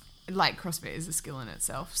like CrossFit is a skill in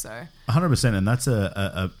itself. So 100%. And that's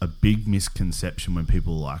a big misconception when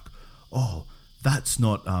people are like, oh, that's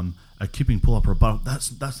not a kipping pull-up or a butt.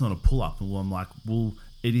 That's not a pull-up. And well, I'm like, well,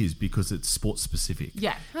 it is, because it's sport specific.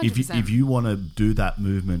 Yeah, 100%. If you want to do that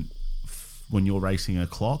movement when you're racing a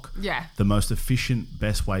clock, the most efficient,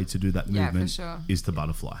 best way to do that movement is to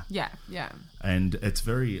butterfly. Yeah. And it's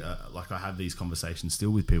very, like, I have these conversations still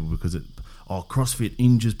with people because CrossFit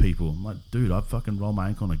injures people. I'm like, dude, I fucking roll my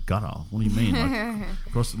ankle on a gutter. What do you mean?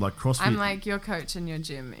 Like CrossFit. I'm like, your coach in your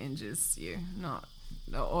gym injures you, not...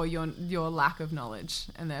 or your lack of knowledge,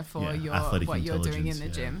 and therefore what you're doing in the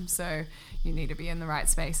gym. So you need to be in the right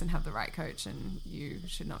space and have the right coach, and you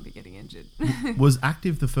should not be getting injured. Was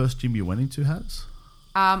Active the first gym you went into, Haz?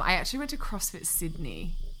 I actually went to CrossFit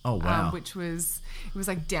Sydney. Oh, wow. Which was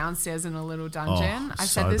like downstairs in a little dungeon. I've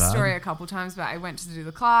so said this bad. story a couple times, but I went to do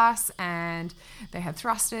the class and they had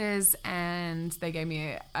thrusters and they gave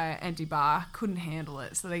me an empty bar. Couldn't handle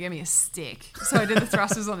it, so they gave me a stick. So I did the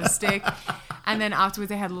thrusters on a stick, and then afterwards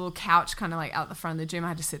they had a little couch kind of like out the front of the gym. I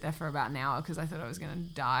had to sit there for about an hour because I thought I was going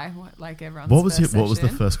to die, like everyone's What was first it? What was the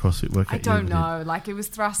session. first CrossFit workout? I don't know. Like, it was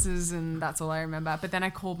thrusters and that's all I remember. But then I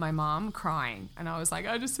called my mum crying and I was like,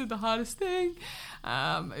 I just did the hardest thing.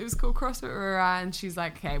 It was called CrossFit Rura, and she's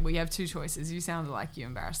like, okay, well, you have two choices. You sounded like you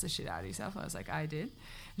embarrassed the shit out of yourself. I was like, I did.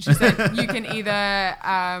 And she said, you can either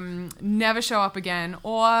never show up again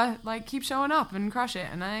or like keep showing up and crush it.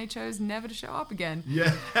 And I chose never to show up again.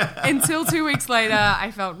 Yeah. Until 2 weeks later,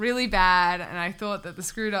 I felt really bad, and I thought that the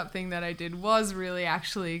screwed up thing that I did was really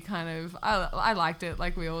actually kind of, I liked it,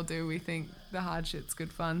 like we all do. We think the hard shit's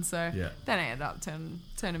good fun. So then I ended up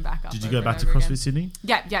turning back up. Did you go back to CrossFit again. Sydney?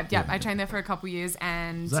 Yeah. I trained there for a couple of years,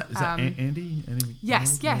 and Is that Andy?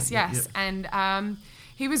 Yes. And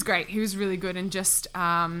he was great. He was really good, and just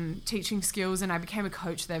teaching skills. And I became a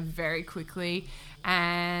coach there very quickly.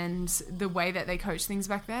 And the way that they coached things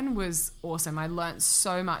back then was awesome. I learnt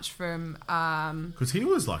so much from. Because he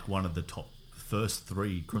was like one of the first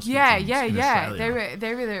three CrossFit gyms in Australia.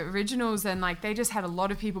 They were the originals, and like they just had a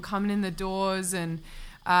lot of people coming in the doors, and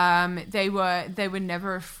they were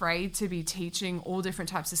never afraid to be teaching all different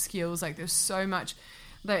types of skills. Like there's so much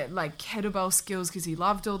like kettlebell skills, because he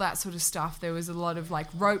loved all that sort of stuff. There was a lot of like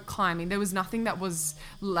rope climbing. There was nothing that was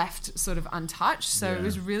left sort of untouched. So it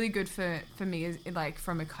was really good for me, like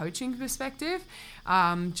from a coaching perspective,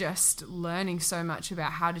 just learning so much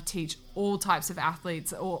about how to teach all types of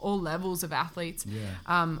athletes, or all levels of athletes,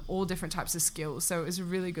 all different types of skills. So it was a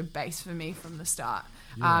really good base for me from the start.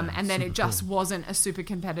 And then it just wasn't a super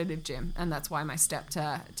competitive gym, and that's why my step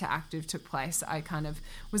to Active took place. I kind of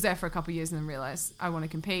was there for a couple of years and then realized I want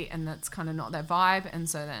to compete, and that's kind of not their vibe. And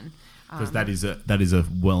so then because that is a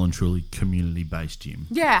well and truly community based gym.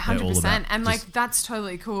 Yeah, 100%. And like that's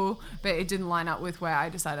totally cool, but it didn't line up with where I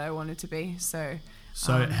decided I wanted to be. So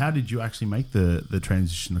how did you actually make the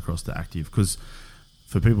transition across to Active? Because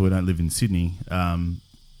for people who don't live in Sydney,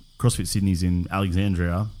 CrossFit Sydney's in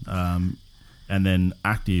Alexandria. And then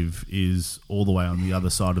Active is all the way on the other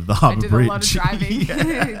side of the Harbour Bridge. I did a lot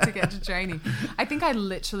of driving to get to training. I think I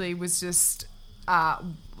literally was just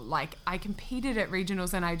like, I competed at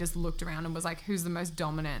regionals and I just looked around and was like, who's the most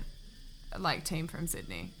dominant like team from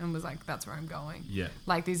Sydney? And was like, that's where I'm going. Yeah.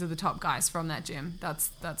 Like, these are the top guys from that gym.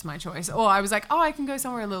 That's my choice. Or I was like, oh, I can go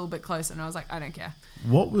somewhere a little bit closer. And I was like, I don't care.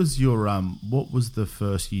 What was your what was the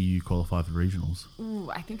first year you qualified for regionals? Ooh,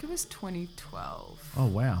 I think it was 2012. Oh,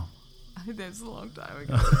 wow. I think that's a long time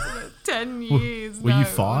ago. 10 years. Were you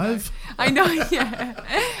 5? I know, yeah.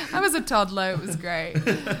 I was a toddler. It was great.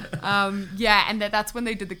 And that's when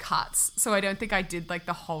they did the cuts. So I don't think I did like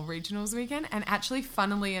the whole regionals weekend. And actually,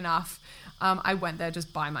 funnily enough, I went there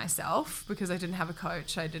just by myself because I didn't have a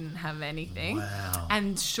coach. I didn't have anything. Wow.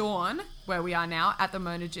 And Sean, where we are now at the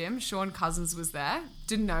Mona Gym, Sean Cousins was there.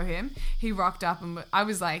 Didn't know him. He rocked up and I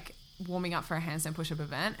was like warming up for a handstand push-up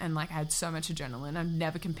event, and like I had so much adrenaline. I've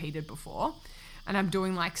never competed before. And I'm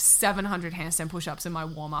doing like 700 handstand push-ups in my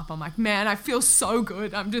warm-up. I'm like, man, I feel so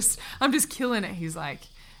good. I'm just killing it. He's like,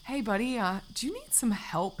 hey buddy, do you need some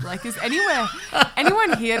help? Like, is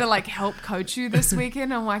anyone here to like help coach you this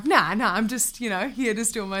weekend? I'm like, nah, I'm just, here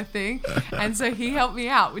just doing my thing. And so he helped me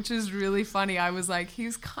out, which is really funny. I was like,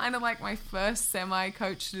 he's kind of like my first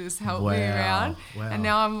semi-coach to just help me around. Wow. And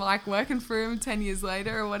now I'm like working for him 10 years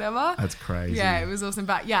later or whatever. That's crazy. Yeah, it was awesome.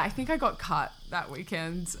 But yeah, I think I got cut that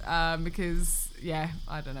weekend because, yeah,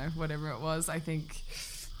 I don't know, whatever it was. I think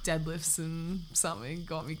deadlifts and something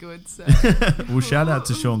got me good. So well, shout out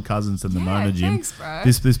to Sean Cousins and the Mona Gym. Thanks, bro.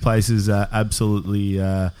 This place is absolutely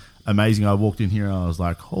amazing. I walked in here and I was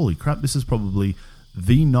like, holy crap, this is probably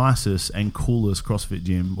the nicest and coolest CrossFit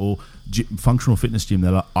gym or functional fitness gym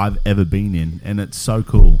that I've ever been in, and it's so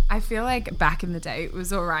cool. I feel like back in the day it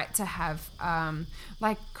was all right to have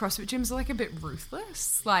like CrossFit gyms are like a bit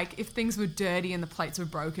ruthless. Like if things were dirty and the plates were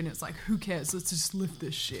broken, it's like, who cares, let's just lift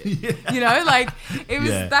this shit. Yeah. Like it was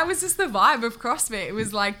that was just the vibe of CrossFit. It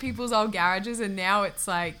was like people's old garages, and now it's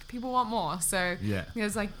like people want more. So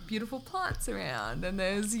there's like beautiful plants around, and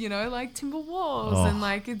there's like timber walls, and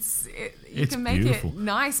like you can make beautiful. it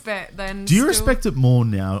nice, but then do you respect it more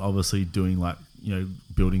now, obviously doing like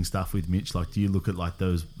building stuff with Mitch? Like, do you look at like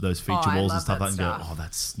those feature walls and stuff like that and go,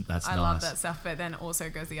 that's nice? I love that stuff, but then also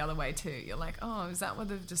it goes the other way too. You're like, oh, is that what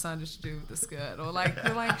they've decided to do with the skirt? Or like,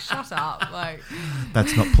 you're like, shut up, like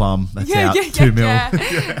that's not plum, that's out 2 mil.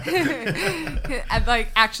 And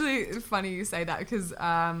like, actually, funny you say that because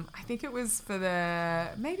I think it was for it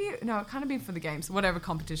can't have been for the games, whatever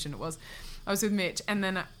competition it was. I was with Mitch, and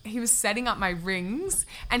then he was setting up my rings,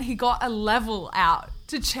 and he got a level out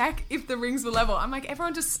to check if the rings were level. I'm like,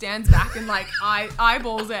 everyone just stands back and like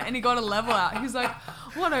eyeballs it, and he got a level out. He's like,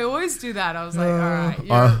 what? I always do that. I was like, all right,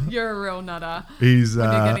 you're a real nutter. When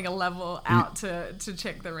you're getting a level out to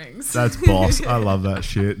check the rings. That's boss. I love that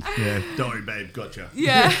shit. Yeah, don't worry, babe, gotcha.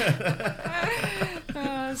 Yeah.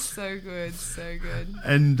 So good.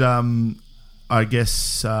 And I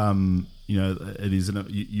guess it is.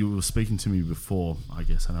 You were speaking to me before. I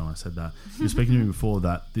guess I know I said that. You were speaking to me before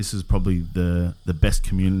that this is probably the best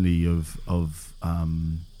community of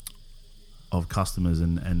customers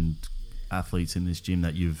and athletes in this gym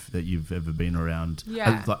that you've ever been around.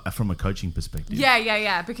 Yeah. From a coaching perspective.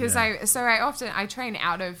 Yeah. Because I train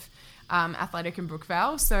out of Athletic in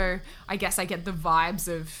Brookvale, so I guess I get the vibes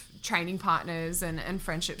of training partners and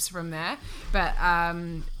friendships from there. But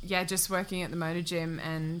just working at the Mona Gym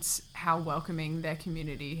and how welcoming their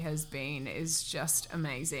community has been is just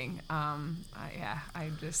amazing.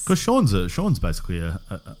 Because Sean's basically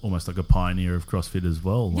almost like a pioneer of CrossFit as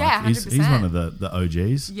well. Like, 100%. He's one of the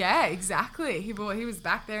OGs. Yeah, exactly. He was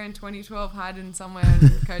back there in 2012 hiding somewhere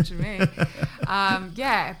and coaching me.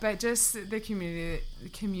 But just the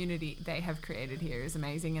community they have created here is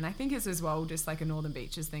amazing. And I think it's as well just like a Northern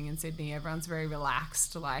Beaches thing in Sydney. Everyone's very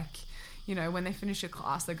relaxed, like, when they finish a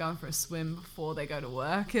class, they're going for a swim before they go to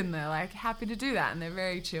work, and they're like happy to do that, and they're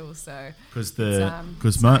very chill. So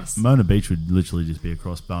because Mona Beach would literally just be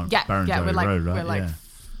across Barrenjoey Road, right? We're like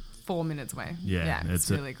 4 minutes away. Yeah, it's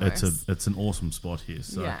really close. It's an awesome spot here.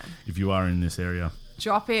 So if you are in this area,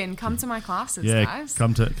 drop in, come to my classes, guys.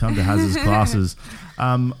 come to Hazza's classes.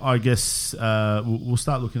 I guess we'll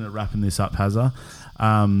start looking at wrapping this up, Hazza.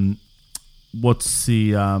 What's the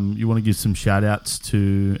you want to give some shout outs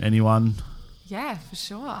to anyone? Yeah, for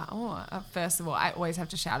sure. First of all, I always have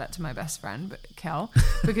to shout out to my best friend, Kel,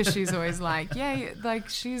 because she's always like,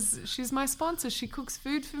 she's my sponsor. She cooks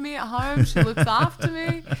food for me at home. She looks after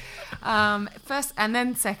me. First, and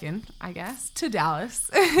then second, I guess, to Dallas.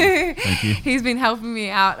 Thank you. He's been helping me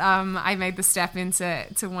out. I made the step into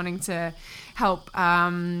wanting to help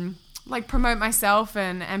promote myself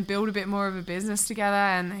and build a bit more of a business together,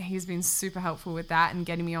 and he's been super helpful with that and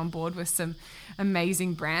getting me on board with some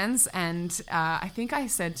amazing brands. And I think I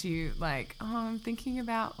said to you I'm thinking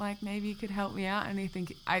about maybe you could help me out, and I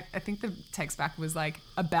think the text back was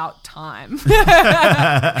about time. So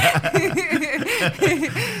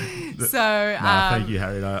thank you,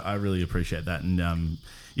 Harriet. I really appreciate that. And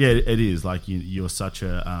it is you're such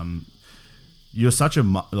a you're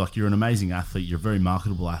an amazing athlete. You're a very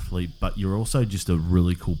marketable athlete, but you're also just a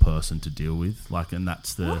really cool person to deal with. And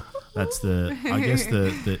that's the I guess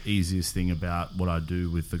the easiest thing about what I do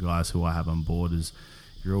with the guys who I have on board is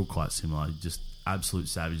you're all quite similar. absolute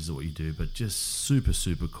savages at what you do, but just super,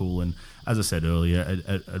 super cool. And as I said earlier,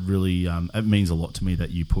 it really it means a lot to me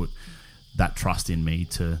that you put that trust in me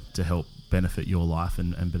to help benefit your life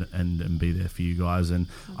and be there for you guys. And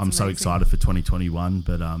That's I'm so amazing. excited for 2021.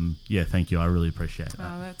 But yeah, thank you. I really appreciate that.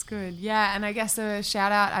 Oh, that's good. Yeah, and I guess a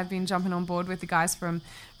shout out. I've been jumping on board with the guys from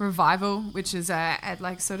Revival, which is a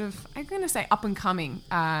like sort of, I'm going to say up and coming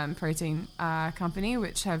protein company,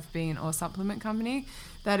 which have been, or supplement company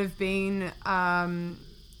that have been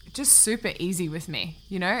just super easy with me,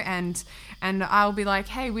 you know, and I'll be like,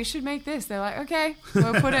 hey, we should make this. They're like, okay,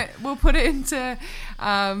 we'll put it into,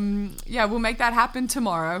 we'll make that happen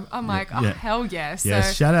tomorrow. I'm like, oh, hell yeah. So,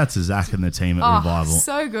 yeah, shout out to Zach and the team at Revival.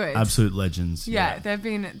 So good. Absolute legends. Yeah, they've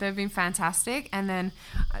been fantastic. And then,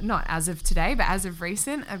 not as of today, but as of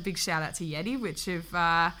recent, a big shout out to Yeti, which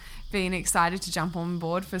have been excited to jump on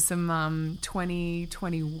board for some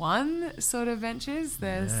 2021 sort of ventures.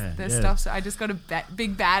 There's stuff. So I just got a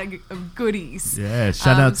big bag of goodies. Yeah,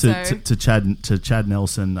 shout out to Chad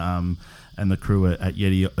Nelson and the crew at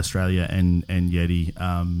Yeti Australia and Yeti.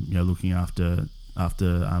 Looking after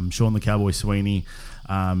Sean the Cowboy Sweeney,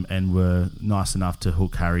 and were nice enough to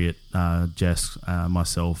hook Harriet, Jess,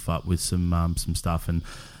 myself up with some stuff, and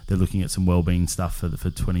they're looking at some wellbeing stuff for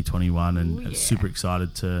 2021, and super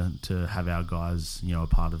excited to have our guys, a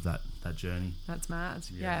part of that journey. That's mad.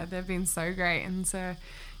 Yeah, they've been so great, and so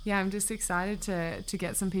I'm just excited to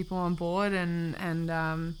get some people on board, and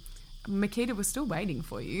Makita was still waiting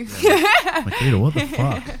for you. Makita, what the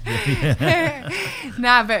fuck?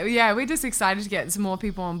 Nah, but yeah, we're just excited to get some more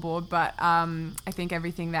people on board. But I think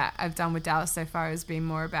everything that I've done with Dallas so far has been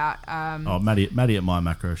more about. Maddie at My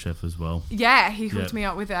Macro Chef as well. Yeah, he hooked me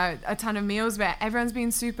up with a ton of meals, but everyone's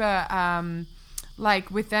been super.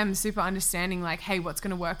 With them, super understanding, like, hey, what's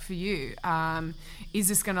going to work for you? Is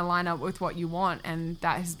this going to line up with what you want? And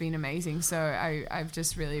that has been amazing. So I've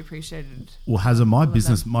just really appreciated. Well, my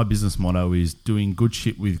business motto is doing cool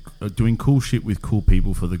shit with cool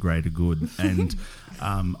people for the greater good. And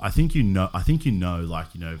I think from,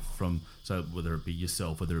 so whether it be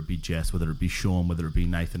yourself, whether it be Jess, whether it be Sean, whether it be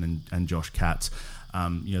Nathan and Josh Katz,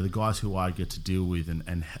 the guys who I get to deal with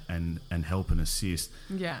and help and assist.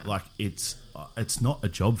 Yeah, like it's not a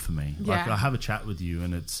job for me. Like, I have a chat with you,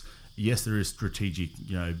 and it's, yes, there is strategic,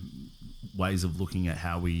 ways of looking at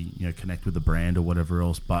how we, connect with the brand or whatever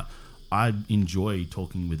else, but I enjoy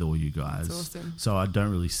talking with all you guys. That's awesome. So I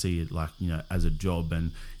don't really see it like, as a job.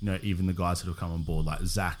 And, even the guys that have come on board, like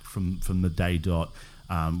Zach from the day dot,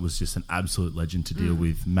 was just an absolute legend to deal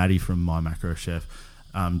with. Maddie from My Macro Chef.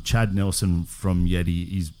 Chad Nelson from Yeti,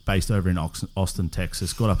 he's based over in Austin,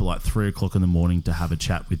 Texas. Got up at like 3 o'clock in the morning to have a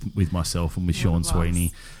chat with myself and with Sean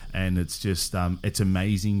Sweeney. And it's just, it's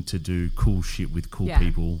amazing to do cool shit with cool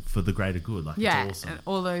people for the greater good. Like, it's awesome. And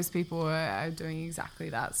all those people are doing exactly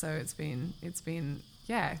that. So it's been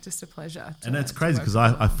just a pleasure. And it's crazy because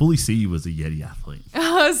I fully see you as a Yeti athlete.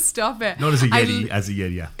 Oh, stop it. Not as a Yeti, as a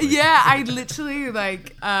Yeti athlete. Yeah, I literally,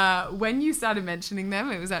 when you started mentioning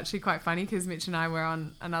them, it was actually quite funny because Mitch and I were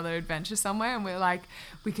on another adventure somewhere, and we're like,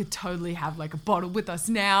 we could totally have like a bottle with us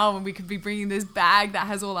now, and we could be bringing this bag that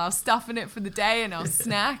has all our stuff in it for the day and our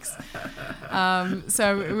snacks.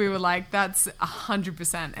 So we were like, that's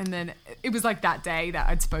 100%. And then it was like that day that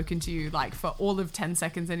I'd spoken to you like for all of 10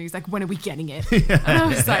 seconds, and he's like, when are we getting it? And I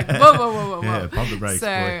was like, whoa. Yeah, pump the brakes.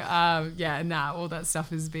 So, all that stuff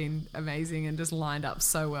has been amazing and just lined up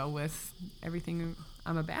so well with everything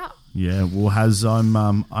I'm about. Yeah, well,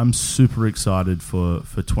 I'm super excited for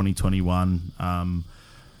 2021.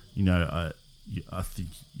 I think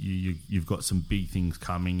you've got some big things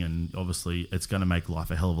coming, and obviously it's going to make life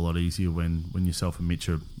a hell of a lot easier when yourself and Mitch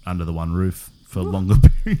are under the one roof for longer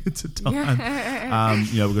periods of time.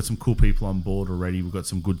 Yeah. We've got some cool people on board already. We've got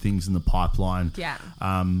some good things in the pipeline. Yeah.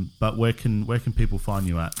 But where can people find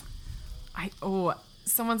you at?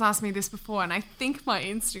 Someone's asked me this before, and I think my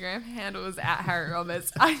Instagram handle is at Harriet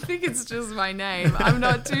Roberts. I think it's just my name. I'm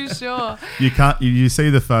not too sure. You see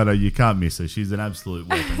the photo, you can't miss her. She's an absolute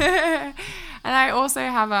weapon. And I also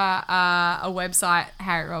have a website,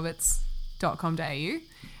 harrietroberts.com.au.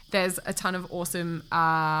 There's a ton of awesome,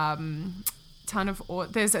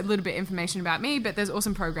 there's a little bit of information about me, but there's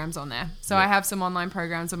awesome programs on there. So I have some online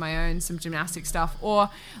programs of my own, some gymnastic stuff, or a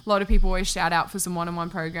lot of people always shout out for some one-on-one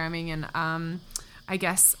programming. And I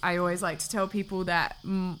guess I always like to tell people that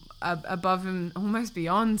above and almost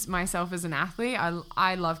beyond myself as an athlete,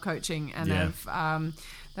 I love coaching, and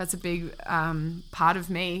that's a big part of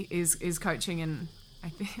me is coaching, and I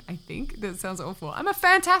think that sounds awful. I'm a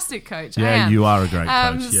fantastic coach. I Yeah, am. you are a great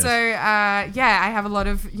coach. Yes. So I have a lot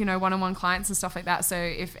of one-on-one clients and stuff like that. So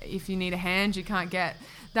if you need a hand, you can't get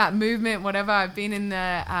that movement, whatever. I've been in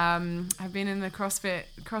the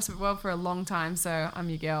CrossFit world for a long time, so I'm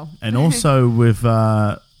your girl. And also with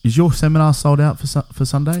is your seminar sold out for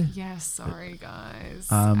Sunday? Yes, sorry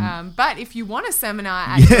guys. Um, but if you want a seminar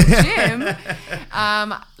at your gym,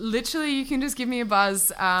 literally you can just give me a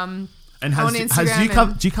buzz. And on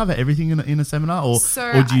Instagram do you cover everything in a seminar, or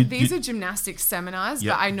do you, these are gymnastics seminars,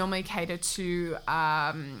 Yep. but I normally cater to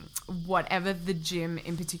whatever the gym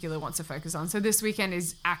in particular wants to focus on. So this weekend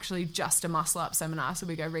is actually just a muscle up seminar, so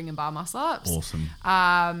we go ring and bar muscle ups. Awesome.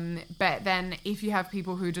 But then if you have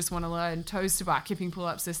people who just want to learn toes to bar, kipping pull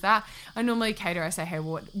ups, that I normally cater. I say, hey,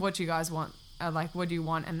 what do you guys want? What do you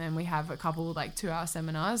want? And then we have a couple 2-hour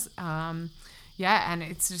seminars. And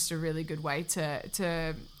it's just a really good way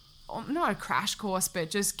to not a crash course, but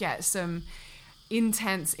just get some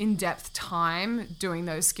intense, in-depth time doing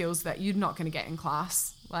those skills that you're not going to get in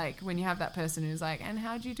class. Like when you have that person who's like, and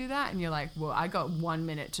how'd you do that? And you're like, well, I got 1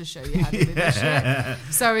 minute to show you how to do this shit.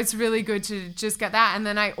 So it's really good to just get that. And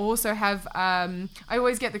then I also have, I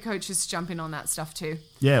always get the coaches to jump in on that stuff too.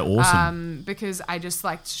 Yeah, awesome. Because I just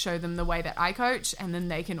like to show them the way that I coach, and then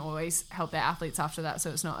they can always help their athletes after that. So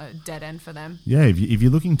it's not a dead end for them. Yeah, if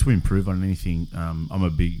you're looking to improve on anything, I'm a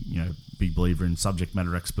big believer in subject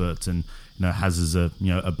matter experts, and Haz is a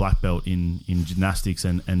black belt in gymnastics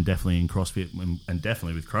and definitely in CrossFit and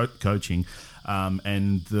definitely with coaching.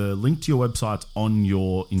 And the link to your website's on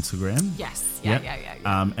your Instagram. Yes. Yep.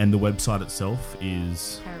 Yeah. And the website itself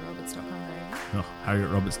is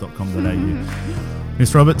harrieroberts.com.au.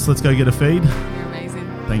 Miss Roberts, let's go get a feed. You're amazing.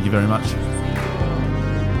 Thank you very much.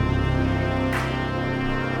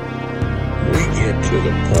 We get to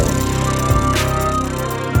the point.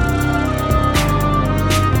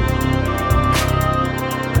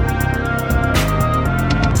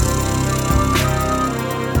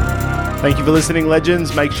 Thank you for listening,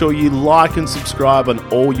 legends. Make sure you like and subscribe on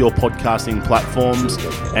all your podcasting platforms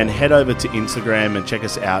and head over to Instagram and check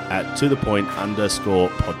us out at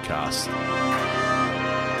 @tothepoint_podcast.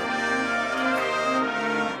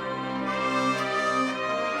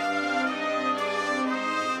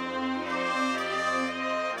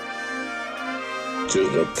 To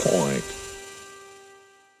the point.